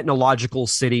technological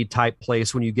city type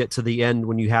place when you get to the end,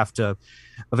 when you have to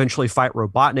eventually fight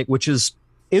Robotnik, which is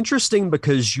interesting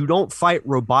because you don't fight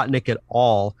Robotnik at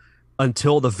all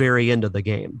until the very end of the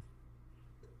game.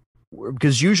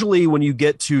 Because usually when you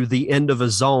get to the end of a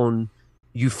zone,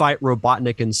 you fight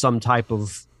Robotnik in some type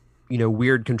of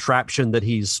weird contraption that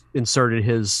he's inserted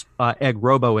his Egg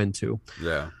Robo into.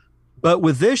 Yeah. But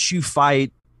with this, you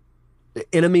fight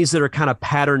enemies that are kind of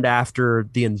patterned after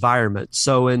the environment.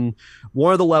 So in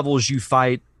one of the levels, you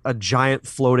fight a giant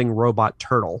floating robot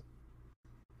turtle,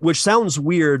 which sounds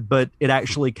weird, but it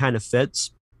actually kind of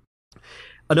fits.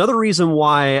 Another reason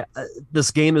why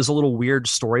this game is a little weird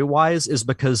story-wise is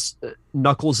because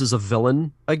Knuckles is a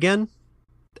villain again,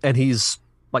 and he's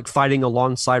like fighting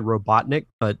alongside Robotnik,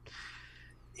 but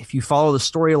if you follow the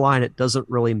storyline, it doesn't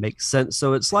really make sense.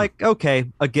 So it's like, okay,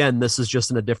 again, this is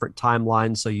just in a different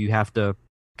timeline, so you have to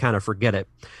kind of forget it.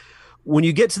 When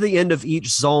you get to the end of each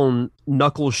zone,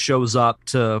 Knuckles shows up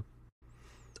to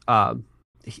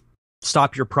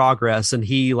stop your progress, and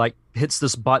he like hits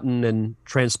this button and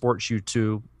transports you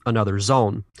to another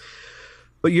zone.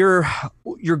 But your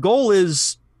goal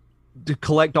is to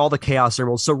collect all the Chaos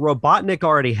Emeralds. So Robotnik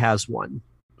already has one.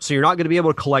 So you're not going to be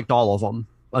able to collect all of them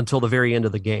until the very end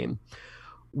of the game.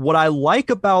 What I like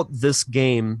about this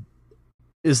game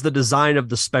is the design of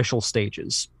the special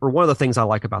stages, or one of the things I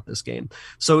like about this game.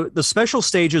 So the special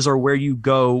stages are where you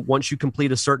go once you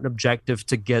complete a certain objective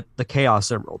to get the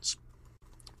Chaos Emeralds.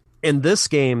 In this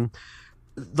game,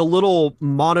 the little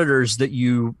monitors that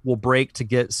you will break to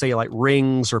get, say, like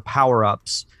rings or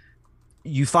power-ups,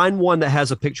 you find one that has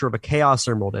a picture of a Chaos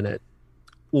Emerald in it.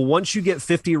 Well, once you get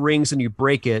 50 rings and you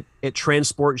break it, it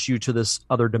transports you to this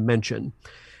other dimension.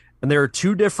 And there are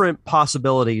two different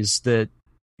possibilities that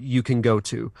you can go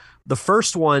to. The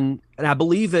first one, and I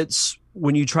believe it's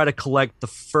when you try to collect the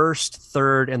first,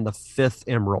 third, and the fifth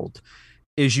emerald,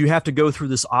 is you have to go through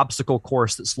this obstacle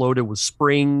course that's loaded with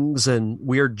springs and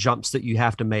weird jumps that you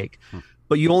have to make.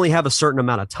 But you only have a certain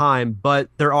amount of time, but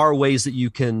there are ways that you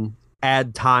can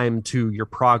add time to your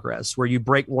progress, where you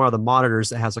break one of the monitors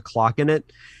that has a clock in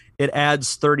it. It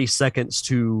adds 30 seconds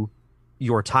to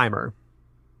your timer.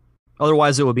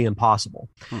 Otherwise, it would be impossible.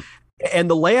 And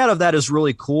the layout of that is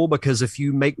really cool because if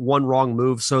you make one wrong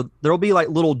move, so there'll be like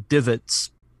little divots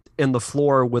in the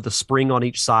floor with a spring on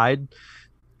each side.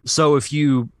 So if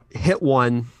you hit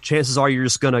one, chances are you're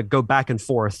just going to go back and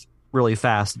forth really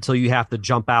fast until you have to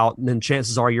jump out. And then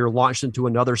chances are you're launched into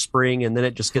another spring, and then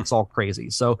it just gets all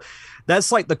crazy. So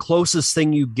that's like the closest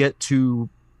thing you get to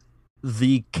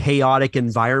the chaotic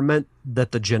environment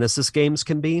that the Genesis games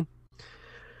can be.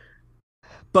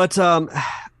 But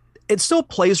it still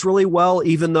plays really well,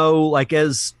 even though, like,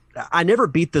 as I never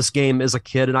beat this game as a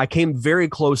kid, and I came very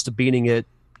close to beating it,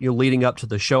 leading up to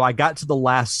the show. I got to the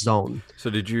last zone. So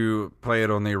did you play it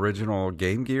on the original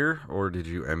Game Gear, or did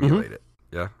you emulate it?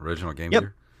 Yeah, original Game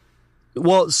Gear.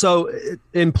 Well, so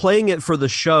in playing it for the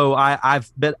show,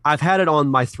 I've had it on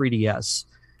my 3DS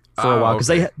for a while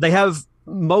because they have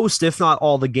most, if not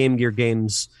all, the Game Gear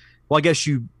games. Well, I guess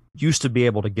you used to be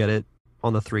able to get it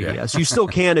on the 3DS. Yeah. You still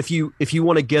can if you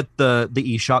want to get the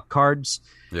eShop cards.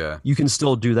 Yeah, you can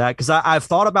still do that because I've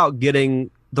thought about getting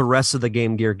the rest of the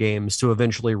Game Gear games to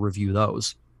eventually review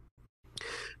those,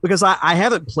 because I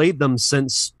haven't played them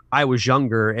since I was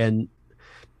younger, and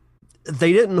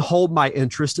they didn't hold my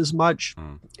interest as much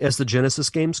as the Genesis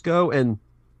games go. And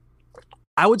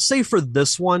I would say for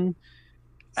this one,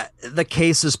 the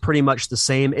case is pretty much the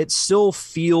same. It still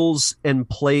feels and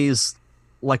plays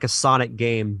like a Sonic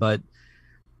game, but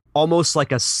almost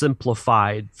like a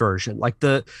simplified version. Like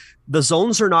the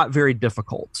zones are not very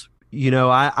difficult.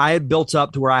 I had built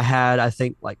up to where I had, I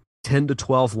think, like 10 to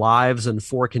 12 lives and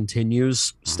 4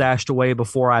 continues stashed away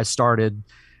before I started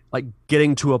like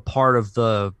getting to a part of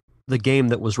the game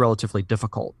that was relatively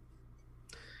difficult.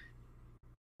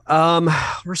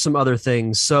 There's some other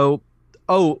things. So,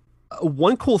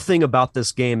 one cool thing about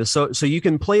this game is so you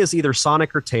can play as either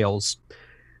Sonic or Tails.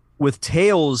 With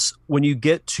Tails, when you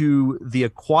get to the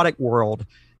aquatic world,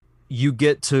 you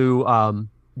get to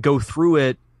go through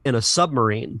it in a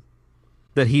submarine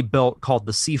that he built called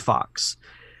the Sea Fox,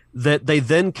 that they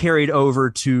then carried over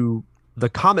to the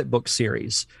comic book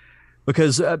series.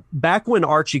 Because back when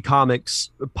Archie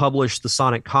Comics published the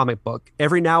Sonic comic book,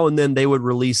 every now and then they would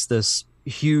release this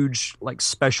huge, like,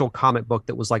 special comic book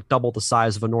that was like double the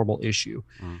size of a normal issue.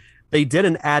 They did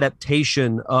an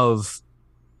adaptation of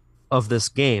this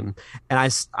game,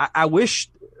 and I wish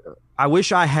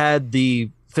I had the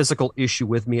physical issue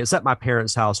with me. It's at my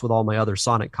parents' house with all my other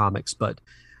Sonic comics, but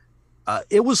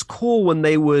it was cool when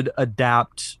they would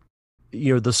adapt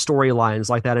the storylines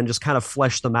like that and just kind of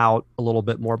flesh them out a little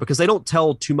bit more, because they don't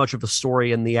tell too much of a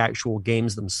story in the actual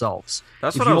games themselves.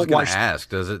 That's what I was going to ask.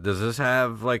 Does this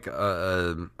have like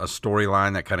a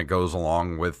storyline that kind of goes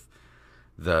along with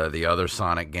the other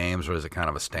Sonic games, or is it kind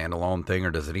of a standalone thing,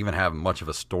 or does it even have much of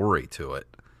a story to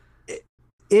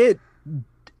it?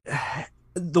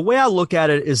 The way I look at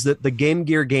it is that the Game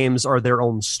Gear games are their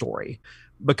own story,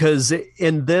 because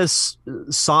in this,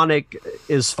 Sonic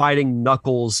is fighting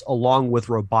Knuckles along with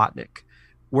Robotnik,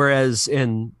 whereas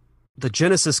in the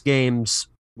Genesis games,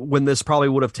 when this probably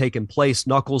would have taken place,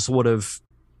 Knuckles would have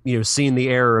seen the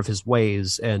error of his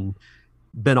ways and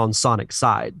been on Sonic's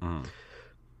side.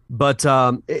 But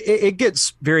it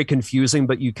gets very confusing,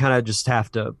 but you kind of just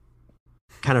have to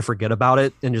kind of forget about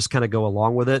it and just kind of go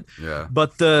along with it. Yeah.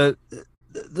 But the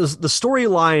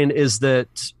storyline is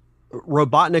that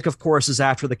Robotnik, of course, is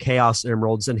after the Chaos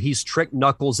Emeralds, and he's tricked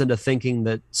Knuckles into thinking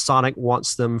that Sonic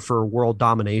wants them for world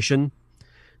domination.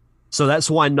 So that's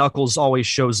why Knuckles always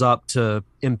shows up to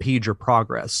impede your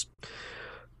progress.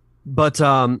 But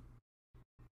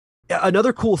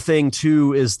Another cool thing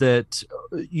too is that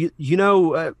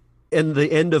in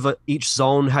the end of each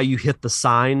zone, how you hit the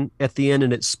sign at the end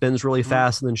and it spins really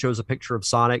fast and then shows a picture of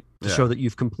Sonic to show that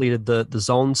you've completed the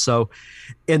zone. So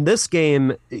in this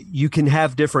game, you can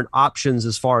have different options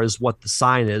as far as what the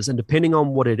sign is, and depending on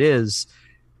what it is,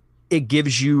 it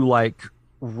gives you like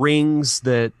rings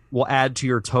that will add to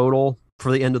your total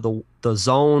for the end of the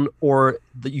zone, or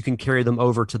that you can carry them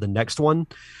over to the next one.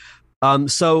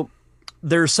 So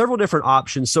there's several different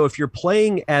options. So if you're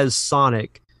playing as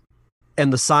Sonic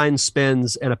and the sign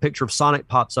spins and a picture of Sonic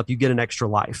pops up, you get an extra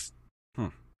life.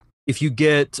 If you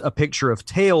get a picture of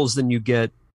Tails, then you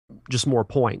get just more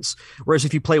points. Whereas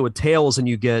if you play with Tails and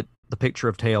you get the picture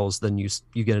of Tails, then you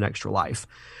get an extra life.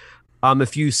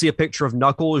 If you see a picture of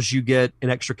Knuckles, you get an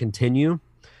extra continue.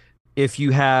 If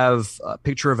you have a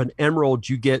picture of an Emerald,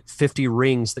 you get 50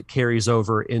 rings that carries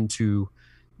over into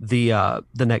the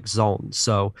next zone.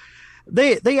 So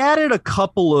they added a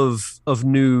couple of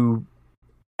new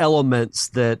elements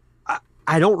that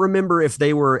I don't remember if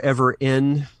they were ever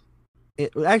in.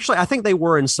 Actually, I think they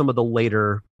were in some of the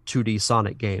later 2D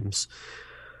Sonic games.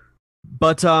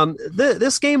 But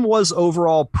this game was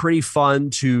overall pretty fun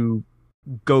to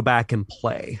go back and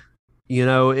play.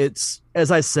 It's,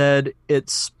 as I said,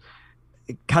 it's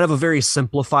kind of a very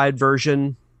simplified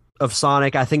version of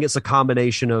Sonic. I think it's a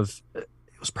combination of, it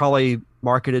was probably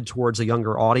marketed towards a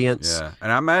younger audience. Yeah,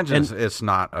 and I imagine it's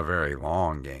not a very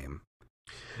long game.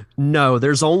 No,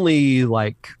 there's only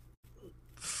like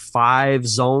 5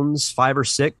 or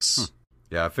 6.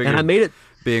 Yeah, I figured. And I made it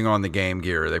being on the Game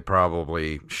Gear, they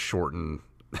probably shortened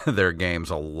their games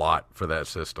a lot for that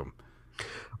system.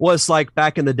 Well, it's like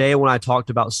back in the day when I talked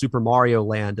about Super Mario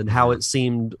Land and how it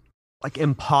seemed like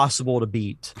impossible to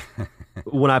beat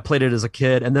when I played it as a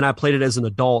kid, and then I played it as an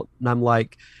adult, and I'm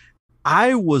like,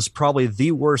 I was probably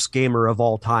the worst gamer of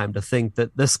all time to think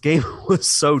that this game was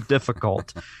so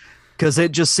difficult, because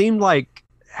it just seemed like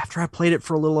after I played it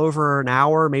for a little over an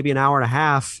hour, maybe an hour and a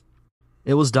half,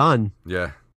 it was done.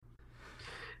 Yeah.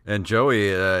 And Joey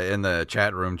in the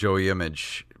chat room, Joey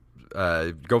Image,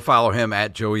 go follow him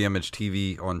at Joey Image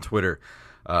TV on Twitter.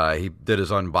 He did his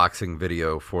unboxing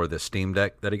video for the Steam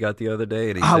Deck that he got the other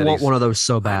day. And I want one of those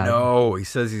so bad. No, he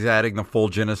says he's adding the full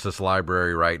Genesis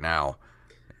library right now.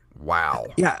 Wow.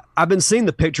 Yeah, I've been seeing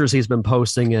the pictures he's been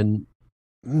posting, and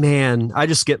man, I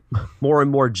just get more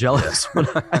and more jealous when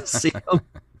I see them.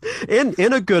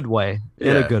 In a good way.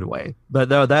 In a good way. But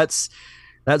no, that's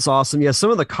awesome. Yeah,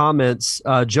 some of the comments,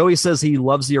 Joey says he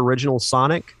loves the original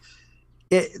Sonic.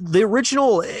 The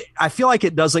original, I feel like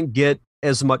it doesn't get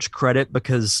as much credit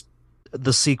because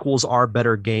the sequels are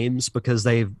better games, because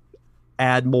they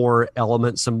add more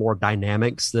elements and more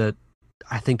dynamics that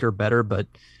I think are better, but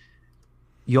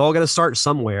you all got to start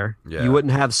somewhere. Yeah. You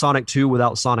wouldn't have Sonic 2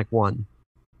 without Sonic 1.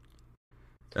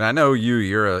 And I know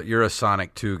you're a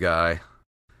Sonic 2 guy.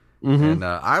 Mm-hmm.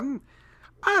 And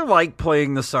I like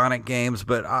playing the Sonic games,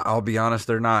 but I'll be honest,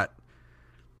 they're not.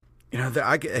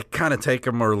 I kind of take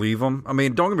them or leave them. I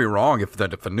mean, don't get me wrong. If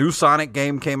a new Sonic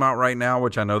game came out right now,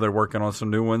 which I know they're working on some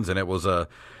new ones, and it was a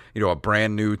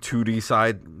brand new 2D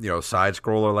side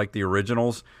scroller like the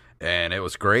originals, and it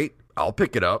was great, I'll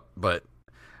pick it up. But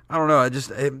I don't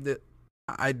know.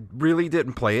 I really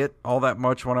didn't play it all that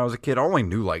much when I was a kid. I only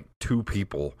knew like 2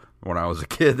 people when I was a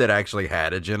kid that actually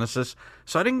had a Genesis,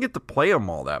 so I didn't get to play them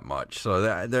all that much.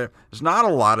 So there's not a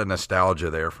lot of nostalgia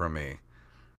there for me.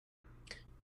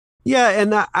 Yeah,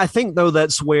 and I think, though,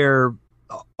 that's where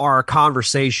our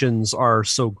conversations are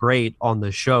so great on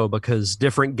the show, because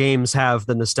different games have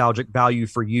the nostalgic value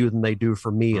for you than they do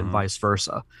for me, and vice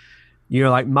versa.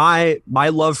 Like my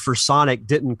love for Sonic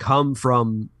didn't come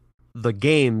from the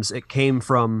games. It came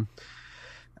from,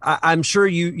 I'm sure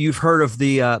you've heard of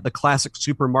the classic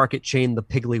supermarket chain, the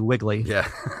Piggly Wiggly. Yeah.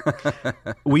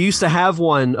 We used to have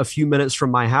one a few minutes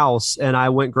from my house, and I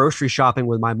went grocery shopping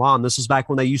with my mom. This was back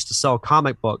when they used to sell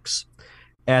comic books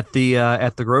at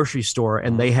the grocery store,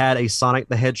 and they had a Sonic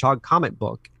the Hedgehog comic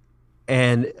book.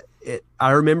 And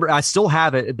I remember, I still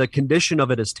have it. The condition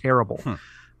of it is terrible,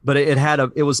 but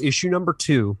it was issue number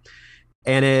 2,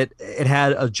 and it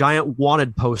had a giant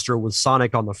wanted poster with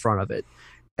Sonic on the front of it.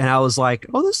 And I was like,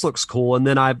 oh, this looks cool. And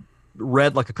then I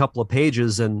read like a couple of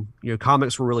pages, and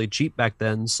comics were really cheap back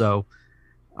then. So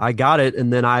I got it,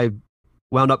 and then I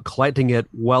wound up collecting it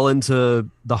well into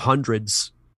the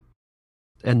hundreds.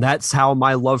 And that's how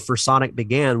my love for Sonic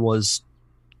began, was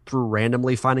through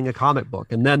randomly finding a comic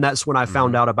book. And then that's when I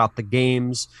found out about the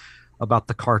games, about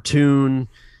the cartoon,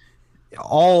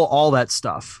 all that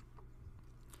stuff.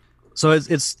 So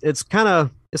it's kind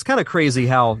of It's kind of crazy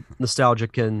how nostalgia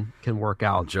can work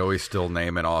out. Joey's still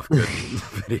naming off good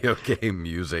video game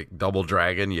music. Double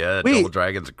Dragon, yeah, Wait, Double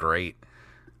Dragon's great.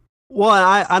 well,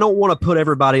 I don't want to put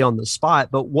everybody on the spot,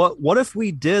 but what if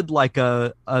we did like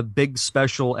a big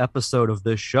special episode of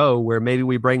this show where maybe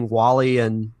we bring Wally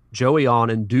and Joey on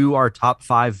and do our top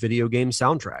 5 video game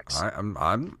soundtracks?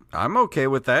 I'm okay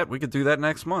with that. We could do that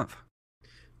next month.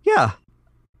 Yeah.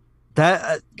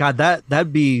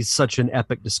 That'd be such an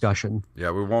epic discussion.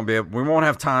 Yeah, we won't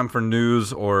have time for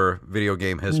news or video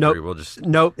game history. Nope. We'll just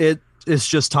It's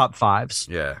just top 5s.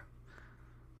 Yeah.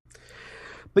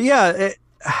 But yeah,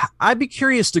 I'd be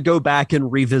curious to go back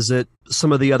and revisit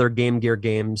some of the other Game Gear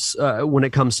games when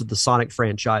it comes to the Sonic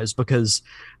franchise, because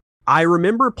I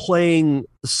remember playing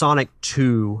Sonic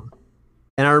 2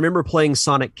 and I remember playing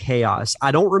Sonic Chaos.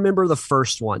 I don't remember the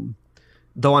first one,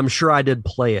 though I'm sure I did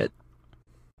play it.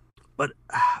 But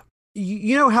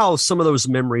you know how some of those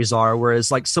memories are, whereas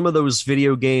like some of those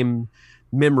video game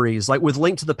memories, like with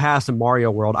Link to the Past and Mario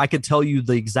World, I could tell you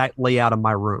the exact layout of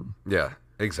my room. Yeah,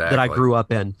 exactly. That I grew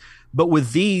up in. But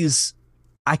with these,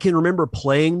 I can remember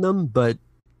playing them, but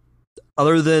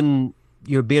other than,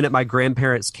 you know, being at my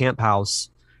grandparents' camp house,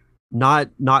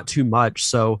 not too much.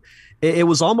 So it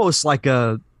was almost like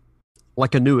a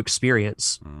new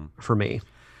experience for me.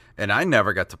 And I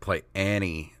never got to play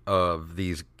any of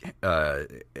these,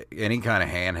 any kind of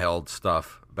handheld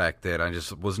stuff back then. I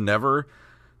just was never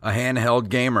a handheld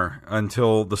gamer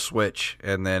until the Switch,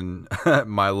 and then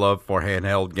my love for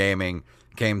handheld gaming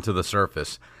came to the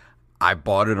surface. I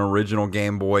bought an original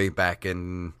Game Boy back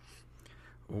in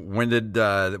when did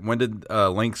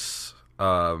Link's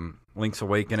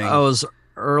Awakening? I was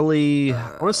early. I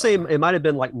want to say it might have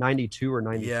been like 92 or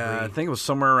 93. Yeah, I think it was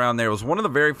somewhere around there. It was one of the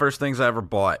very first things I ever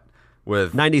bought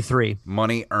with 93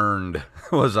 money earned.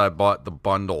 Was I bought the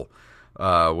bundle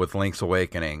with Link's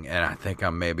Awakening, and I think I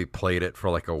maybe played it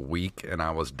for like a week, and I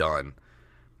was done.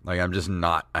 Like, I'm just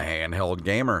not a handheld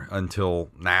gamer until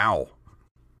now.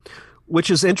 Which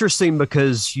is interesting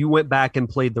because you went back and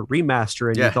played the remaster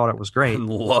and you thought it was great.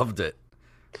 Loved it.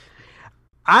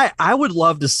 I would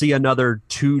love to see another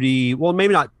 2D, well,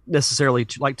 maybe not necessarily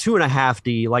like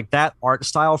 2.5D, like that art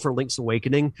style for Link's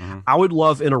Awakening. Mm-hmm. I would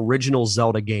love an original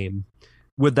Zelda game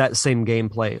with that same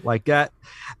gameplay. Like that,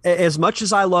 as much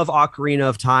as I love Ocarina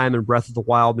of Time and Breath of the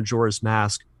Wild, Majora's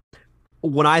Mask,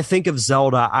 when I think of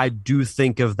Zelda, I do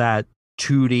think of that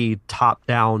 2D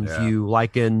top-down view,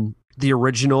 like in the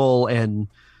original and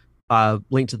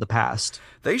Link to the Past.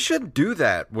 They should do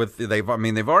that with they've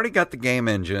already got the game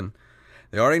engine.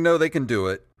 They already know they can do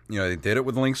it. You know, they did it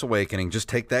with Link's Awakening. Just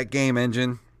take that game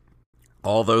engine,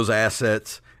 all those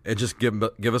assets, and just give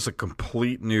us a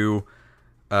complete new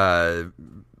Zelda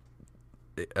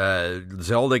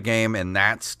game in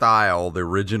that style, the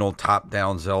original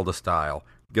top-down Zelda style.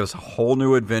 Give us a whole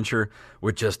new adventure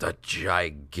with just a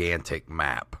gigantic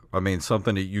map. I mean,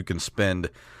 something that you can spend,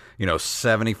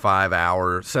 75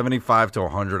 to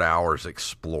 100 hours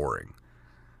exploring.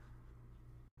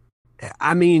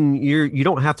 I mean, you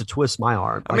don't have to twist my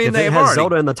arm. Like, if it has already,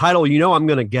 Zelda in the title, I'm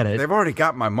going to get it. They've already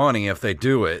got my money if they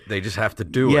do it. They just have to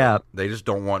do it. They just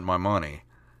don't want my money.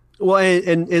 Well,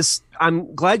 and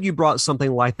I'm glad you brought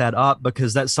something like that up,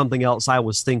 because that's something else I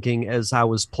was thinking as I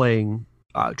was playing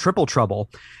Triple Trouble,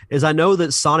 is I know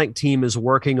that Sonic Team is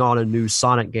working on a new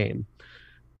Sonic game.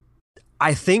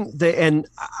 I think that, and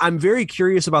I'm very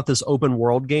curious about this open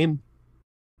world game.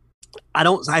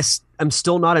 I'm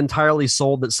still not entirely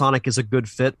sold that Sonic is a good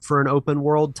fit for an open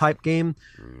world type game.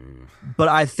 But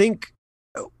I think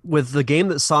with the game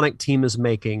that Sonic Team is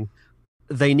making,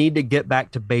 they need to get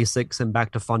back to basics and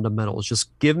back to fundamentals.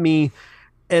 Just give me,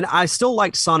 and I still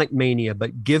like Sonic Mania,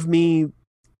 but give me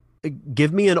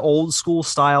an old school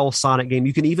style Sonic game.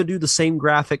 You can even do the same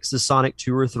graphics as Sonic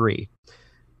 2 or 3.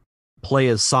 Play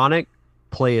as Sonic,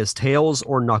 play as Tails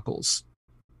or Knuckles.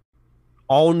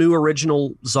 All new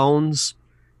original zones,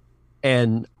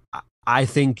 and I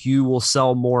think you will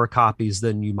sell more copies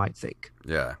than you might think.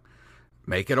 Yeah.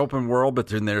 Make it open world, but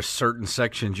then there's certain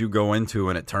sections you go into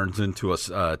and it turns into a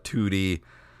 2D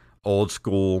old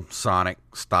school Sonic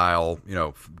style,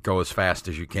 go as fast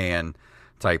as you can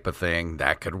type of thing.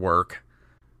 That could work.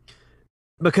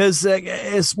 Because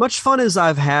as much fun as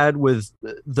I've had with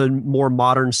the more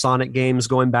modern Sonic games,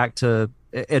 going back to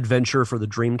Adventure for the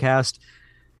Dreamcast,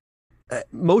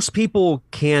 most people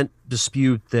can't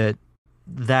dispute that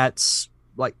that's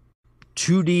like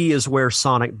 2D is where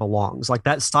Sonic belongs. Like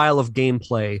that style of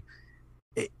gameplay,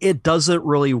 it doesn't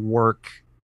really work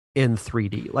in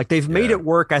 3D. Like they've made it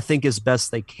work, I think, as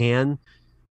best they can.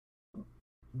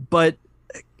 But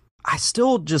I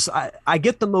still I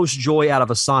get the most joy out of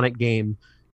a Sonic game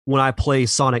when I play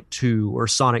Sonic 2 or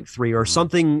Sonic 3 or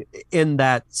something in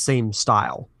that same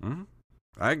style.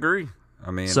 I agree.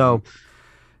 I mean, so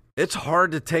it's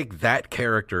hard to take that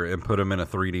character and put him in a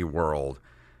 3D world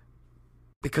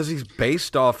because he's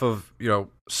based off of,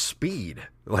 speed,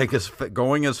 like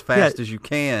going as fast as you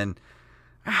can.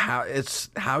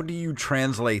 How do you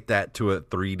translate that to a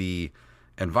 3D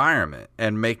environment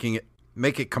and make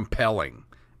it compelling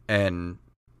and,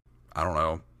 I don't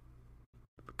know,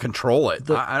 control it?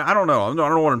 I don't know. I don't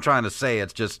know what I'm trying to say.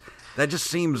 It's just that just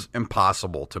seems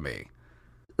impossible to me.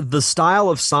 The style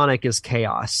of Sonic is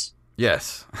chaos.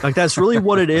 Yes. Like that's really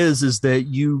what it is that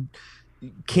you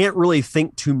can't really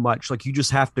think too much. Like you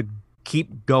just have to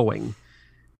keep going.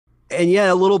 And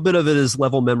yeah, a little bit of it is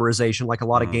level memorization, like a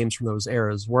lot of games from those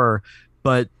eras were,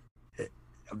 but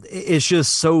it's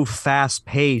just so fast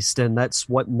paced, and that's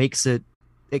what makes it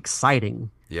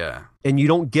exciting. Yeah. And you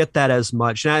don't get that as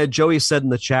much. Now, Joey said in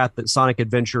the chat that Sonic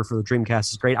Adventure for the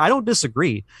Dreamcast is great. I don't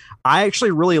disagree. I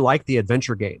actually really like the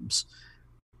adventure games.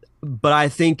 But I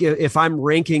think if I'm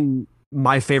ranking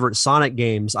my favorite Sonic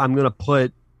games, I'm going to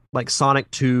put like Sonic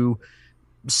 2,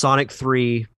 Sonic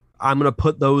 3. I'm going to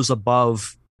put those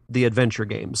above the adventure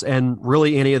games and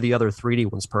really any of the other 3D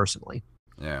ones personally.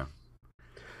 Yeah.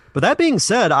 But that being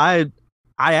said, I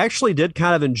actually did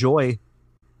kind of enjoy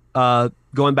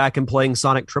going back and playing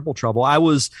Sonic Triple Trouble.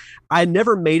 I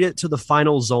never made it to the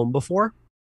final zone before.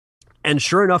 And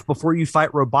sure enough, before you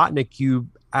fight Robotnik, you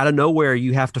out of nowhere,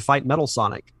 you have to fight Metal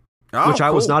Sonic, which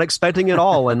I was not expecting at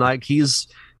all. And like, he was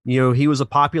a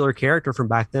popular character from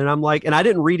back then. And I'm like, and I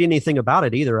didn't read anything about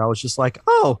it either. I was just like,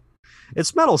 oh,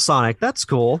 it's Metal Sonic. That's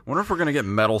cool. I wonder if we're going to get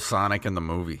Metal Sonic in the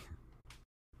movie.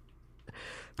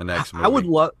 The next movie.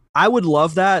 I would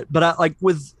love that. But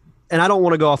and I don't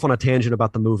want to go off on a tangent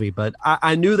about the movie, but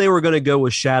I knew they were going to go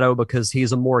with Shadow because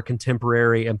he's a more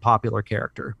contemporary and popular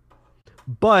character.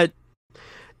 But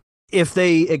if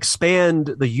they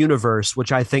expand the universe,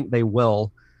 which I think they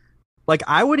will, like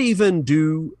I would even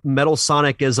do Metal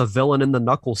Sonic as a villain in the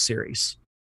Knuckles series.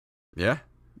 Yeah.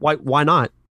 Why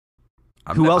not?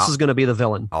 Who else is going to be the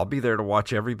villain? That I'll be there to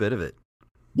watch every bit of it.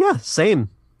 Yeah, same.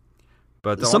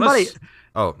 But somebody.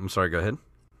 Oh, I'm sorry. Go ahead.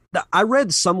 I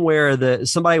read somewhere that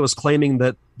somebody was claiming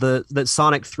that that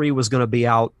Sonic 3 was going to be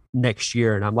out next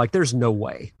year, and I'm like, there's no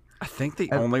way. I think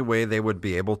the only way they would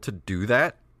be able to do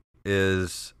that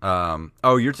is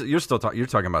you're still you're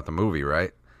talking about the movie,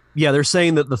 right? Yeah, they're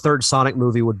saying that the third Sonic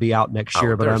movie would be out next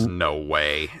year, but there's no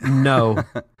way. No.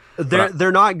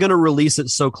 They're not going to release it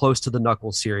so close to the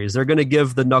Knuckles series. They're going to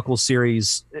give the Knuckles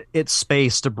series its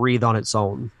space to breathe on its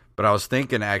own. But I was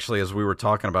thinking, actually, as we were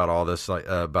talking about all this,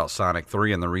 about Sonic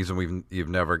 3, and the reason you've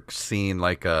never seen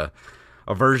like a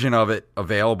version of it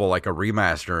available, like a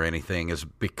remaster or anything, is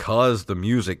because the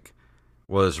music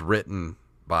was written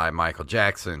by Michael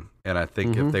Jackson. And I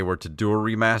think if they were to do a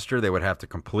remaster, they would have to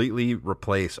completely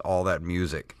replace all that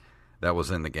music that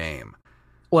was in the game.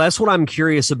 Well, that's what I'm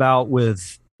curious about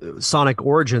with Sonic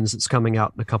Origins that's coming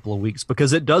out in a couple of weeks,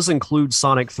 because it does include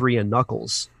Sonic 3 and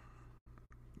Knuckles.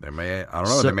 I don't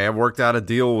know. They may have worked out a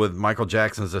deal with Michael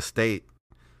Jackson's estate.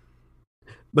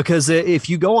 Because if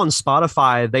you go on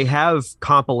Spotify, they have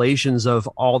compilations of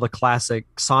all the classic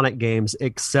Sonic games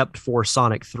except for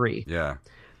Sonic 3. Yeah.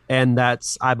 And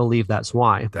I believe that's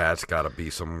why. That's got to be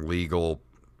some legal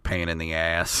pain in the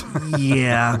ass.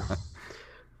 Yeah.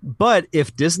 But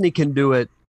if Disney can do it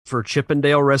for Chip 'n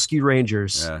Dale Rescue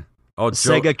Rangers, yeah.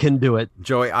 Sega can do it.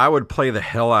 Joey, I would play the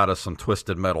hell out of some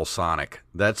Twisted Metal Sonic.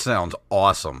 That sounds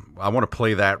awesome. I want to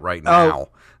play that right now.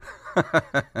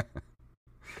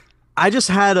 I just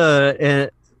had a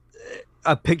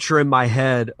picture in my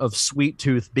head of Sweet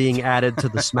Tooth being added to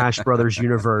the Smash Brothers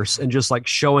universe and just like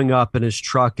showing up in his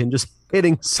truck and just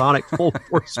hitting Sonic full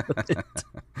force with it.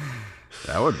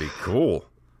 That would be cool.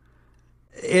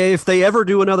 If they ever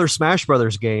do another Smash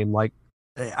Brothers game, like,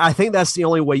 I think that's the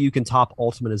only way you can top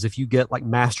Ultimate is if you get like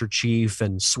Master Chief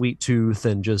and Sweet Tooth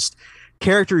and just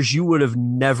characters you would have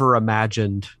never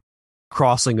imagined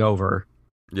crossing over.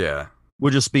 Yeah.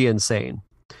 Would just be insane.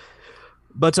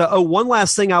 But one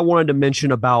last thing I wanted to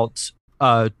mention about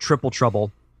Triple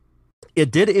Trouble.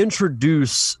 It did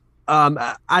introduce,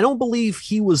 I don't believe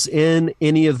he was in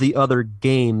any of the other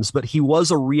games, but he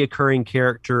was a reoccurring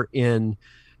character in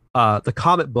the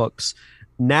comic books,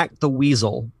 Knack the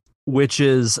Weasel, which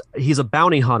is he's a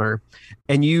bounty hunter,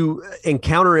 and you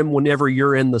encounter him whenever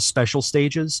you're in the special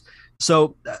stages.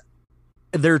 So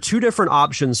there are two different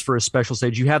options for a special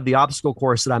stage. You have the obstacle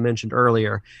course that I mentioned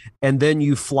earlier, and then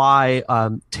you fly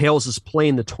Tails'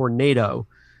 plane, the Tornado,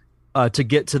 to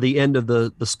get to the end of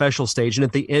the special stage. And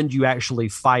at the end, you actually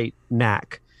fight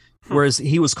Knack. Whereas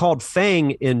he was called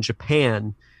Fang in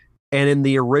Japan, And in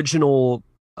the original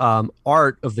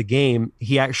art of the game,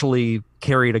 he actually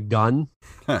carried a gun,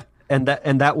 and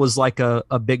that was like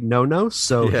a big no-no.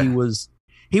 So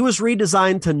he was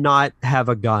redesigned to not have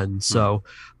a gun. So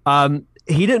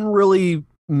he didn't really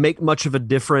make much of a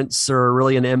difference or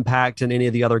really an impact in any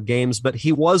of the other games, but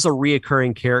he was a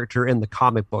reoccurring character in the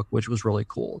comic book, which was really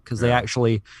cool because they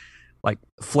actually like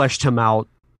fleshed him out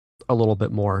a little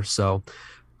bit more. So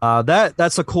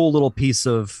that's a cool little piece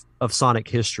of Sonic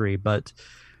history. But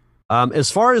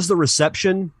as far as the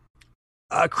reception,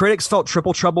 critics felt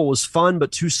Triple Trouble was fun,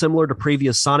 but too similar to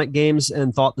previous Sonic games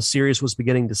and thought the series was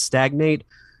beginning to stagnate.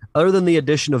 Other than the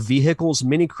addition of vehicles,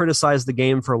 many criticized the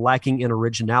game for lacking in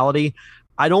originality.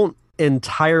 I don't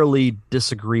entirely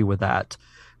disagree with that.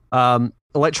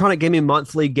 Electronic Gaming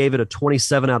Monthly gave it a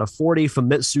 27 out of 40,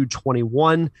 Famitsu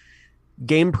 21,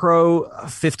 GamePro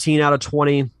 15 out of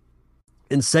 20,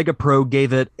 and Sega Pro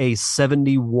gave it a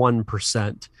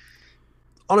 71%.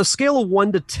 On a scale of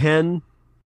 1 to 10,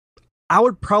 I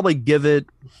would probably give it,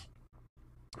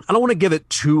 I don't want to give it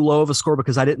too low of a score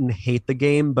because I didn't hate the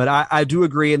game, but I do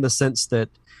agree in the sense that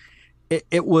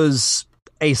it was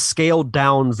a scaled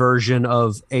down version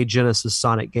of a Genesis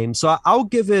Sonic game. So I'll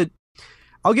give it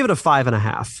a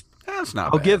 5.5. That's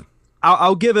not bad.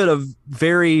 I'll give it a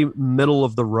very middle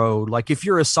of the road. Like if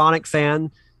you're a Sonic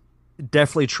fan,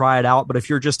 definitely try it out. But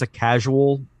if you're just a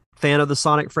casual fan of the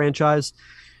Sonic franchise,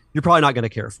 you're probably not going to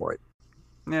care for it.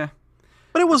 Yeah.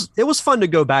 But it was fun to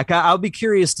go back. I'll be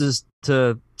curious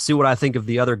to see what I think of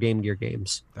the other Game Gear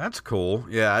games. That's cool.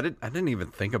 Yeah, I didn't even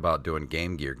think about doing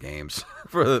Game Gear games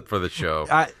for the show.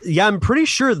 I'm pretty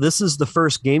sure this is the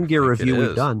first Game Gear review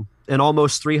we've done in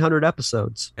almost 300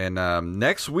 episodes. And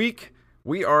next week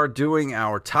we are doing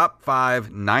our top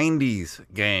 5 90s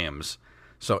games.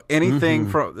 So anything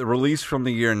from released from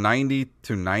the year 90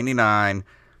 to 99.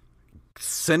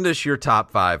 Send us your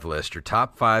top 5 list, your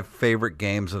top 5 favorite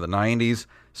games of the 90s.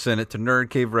 Send it to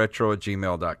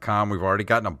nerdcaveretro@gmail.com. We've already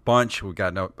gotten a bunch. We've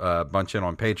gotten a bunch in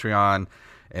on Patreon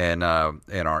and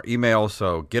our email.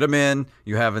 So get them in.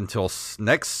 You have until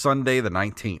next Sunday, the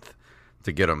 19th,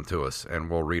 to get them to us, and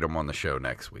we'll read them on the show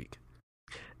next week.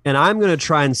 And I'm going to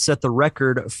try and set the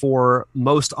record for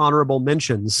most honorable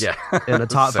mentions in a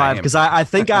top 5 because I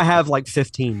think I have like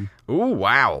 15. Ooh,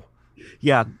 wow.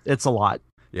 Yeah, it's a lot.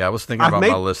 Yeah, I was thinking about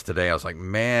my list today. I was like,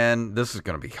 man, this is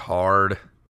going to be hard.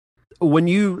 When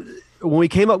we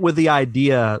came up with the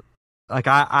idea, like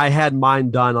I had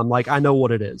mine done. I'm like, I know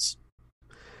what it is,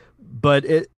 but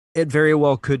it very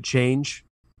well could change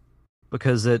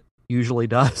because it usually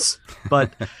does.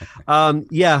 But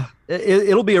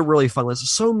it'll be a really fun list.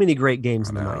 So many great games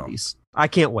in the 90s. I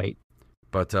can't wait.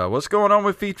 But what's going on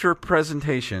with feature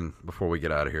presentation before we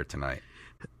get out of here tonight?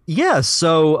 Yeah,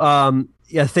 so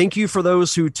thank you for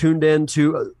those who tuned in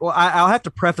to. Well, I'll have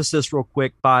to preface this real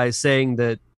quick by saying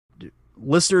that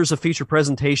listeners of Feature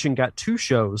Presentation got 2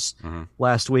 shows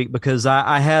last week because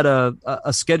I had a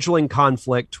scheduling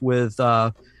conflict with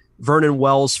Vernon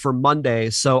Wells for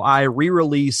Monday. So I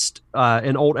re-released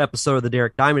an old episode of the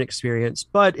Derek Diamond Experience,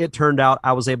 but it turned out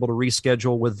I was able to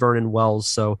reschedule with Vernon Wells.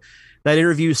 So that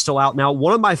interview is still out now.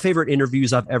 One of my favorite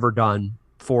interviews I've ever done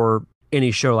for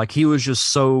any show. Like he was just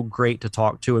so great to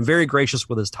talk to and very gracious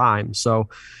with his time. So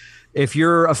if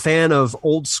you're a fan of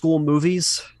old school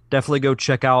movies, definitely go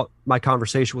check out my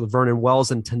conversation with Vernon Wells.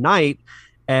 And tonight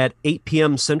at 8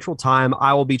 p.m. Central Time,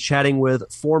 I will be chatting with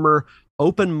former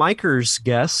Open Micers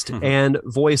guest and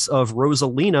voice of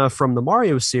Rosalina from the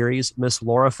Mario series, Miss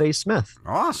Laura Faye Smith.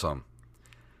 Awesome.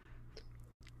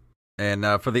 And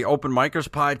for the Open Micers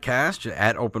podcast,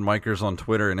 at Open Micers on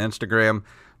Twitter and Instagram,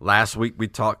 last week we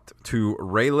talked to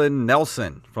Raylan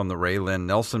Nelson from the Raylan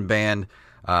Nelson Band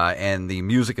and the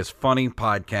Music is Funny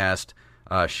podcast.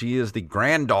 She is the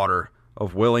granddaughter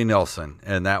of Willie Nelson,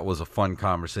 and that was a fun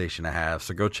conversation to have.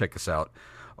 So go check us out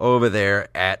over there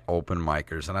at Open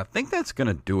Micers. And I think that's going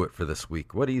to do it for this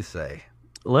week. What do you say?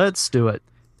 Let's do it.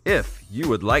 If you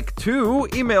would like to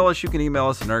email us, you can email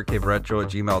us at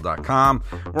nerdcaveretro@gmail.com.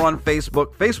 We're on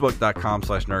Facebook,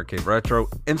 facebook.com/nerdcaveretro,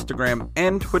 Instagram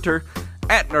and Twitter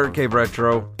at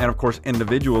nerdcaveretro, and of course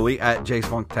individually at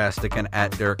JSfunktastic and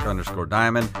at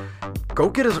Derek_Diamond. Go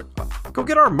get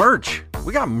our merch.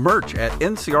 We got merch at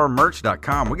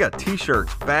ncrmerch.com. We got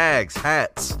t-shirts, bags,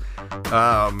 hats,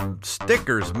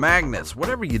 stickers, magnets,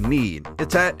 whatever you need.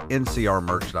 It's at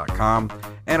ncrmerch.com.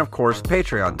 And of course,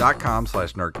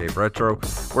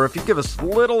 patreon.com/nerdcaveretro, where if you give us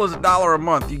little as $1 a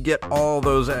month, you get all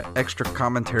those extra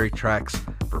commentary tracks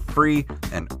for free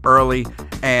and early.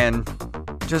 And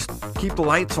just keep the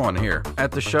lights on here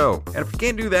at the show. And if you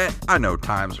can't do that, I know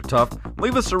times are tough.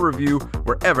 Leave us a review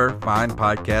wherever fine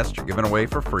podcasts are given away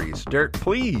for free. So Derek,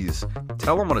 please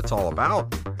tell them what it's all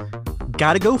about.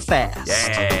 Gotta go fast.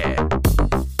 Yeah.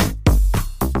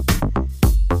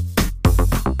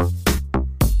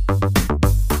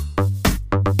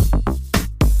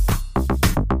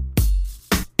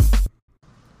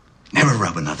 Never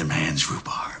rub another man's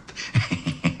rhubarb.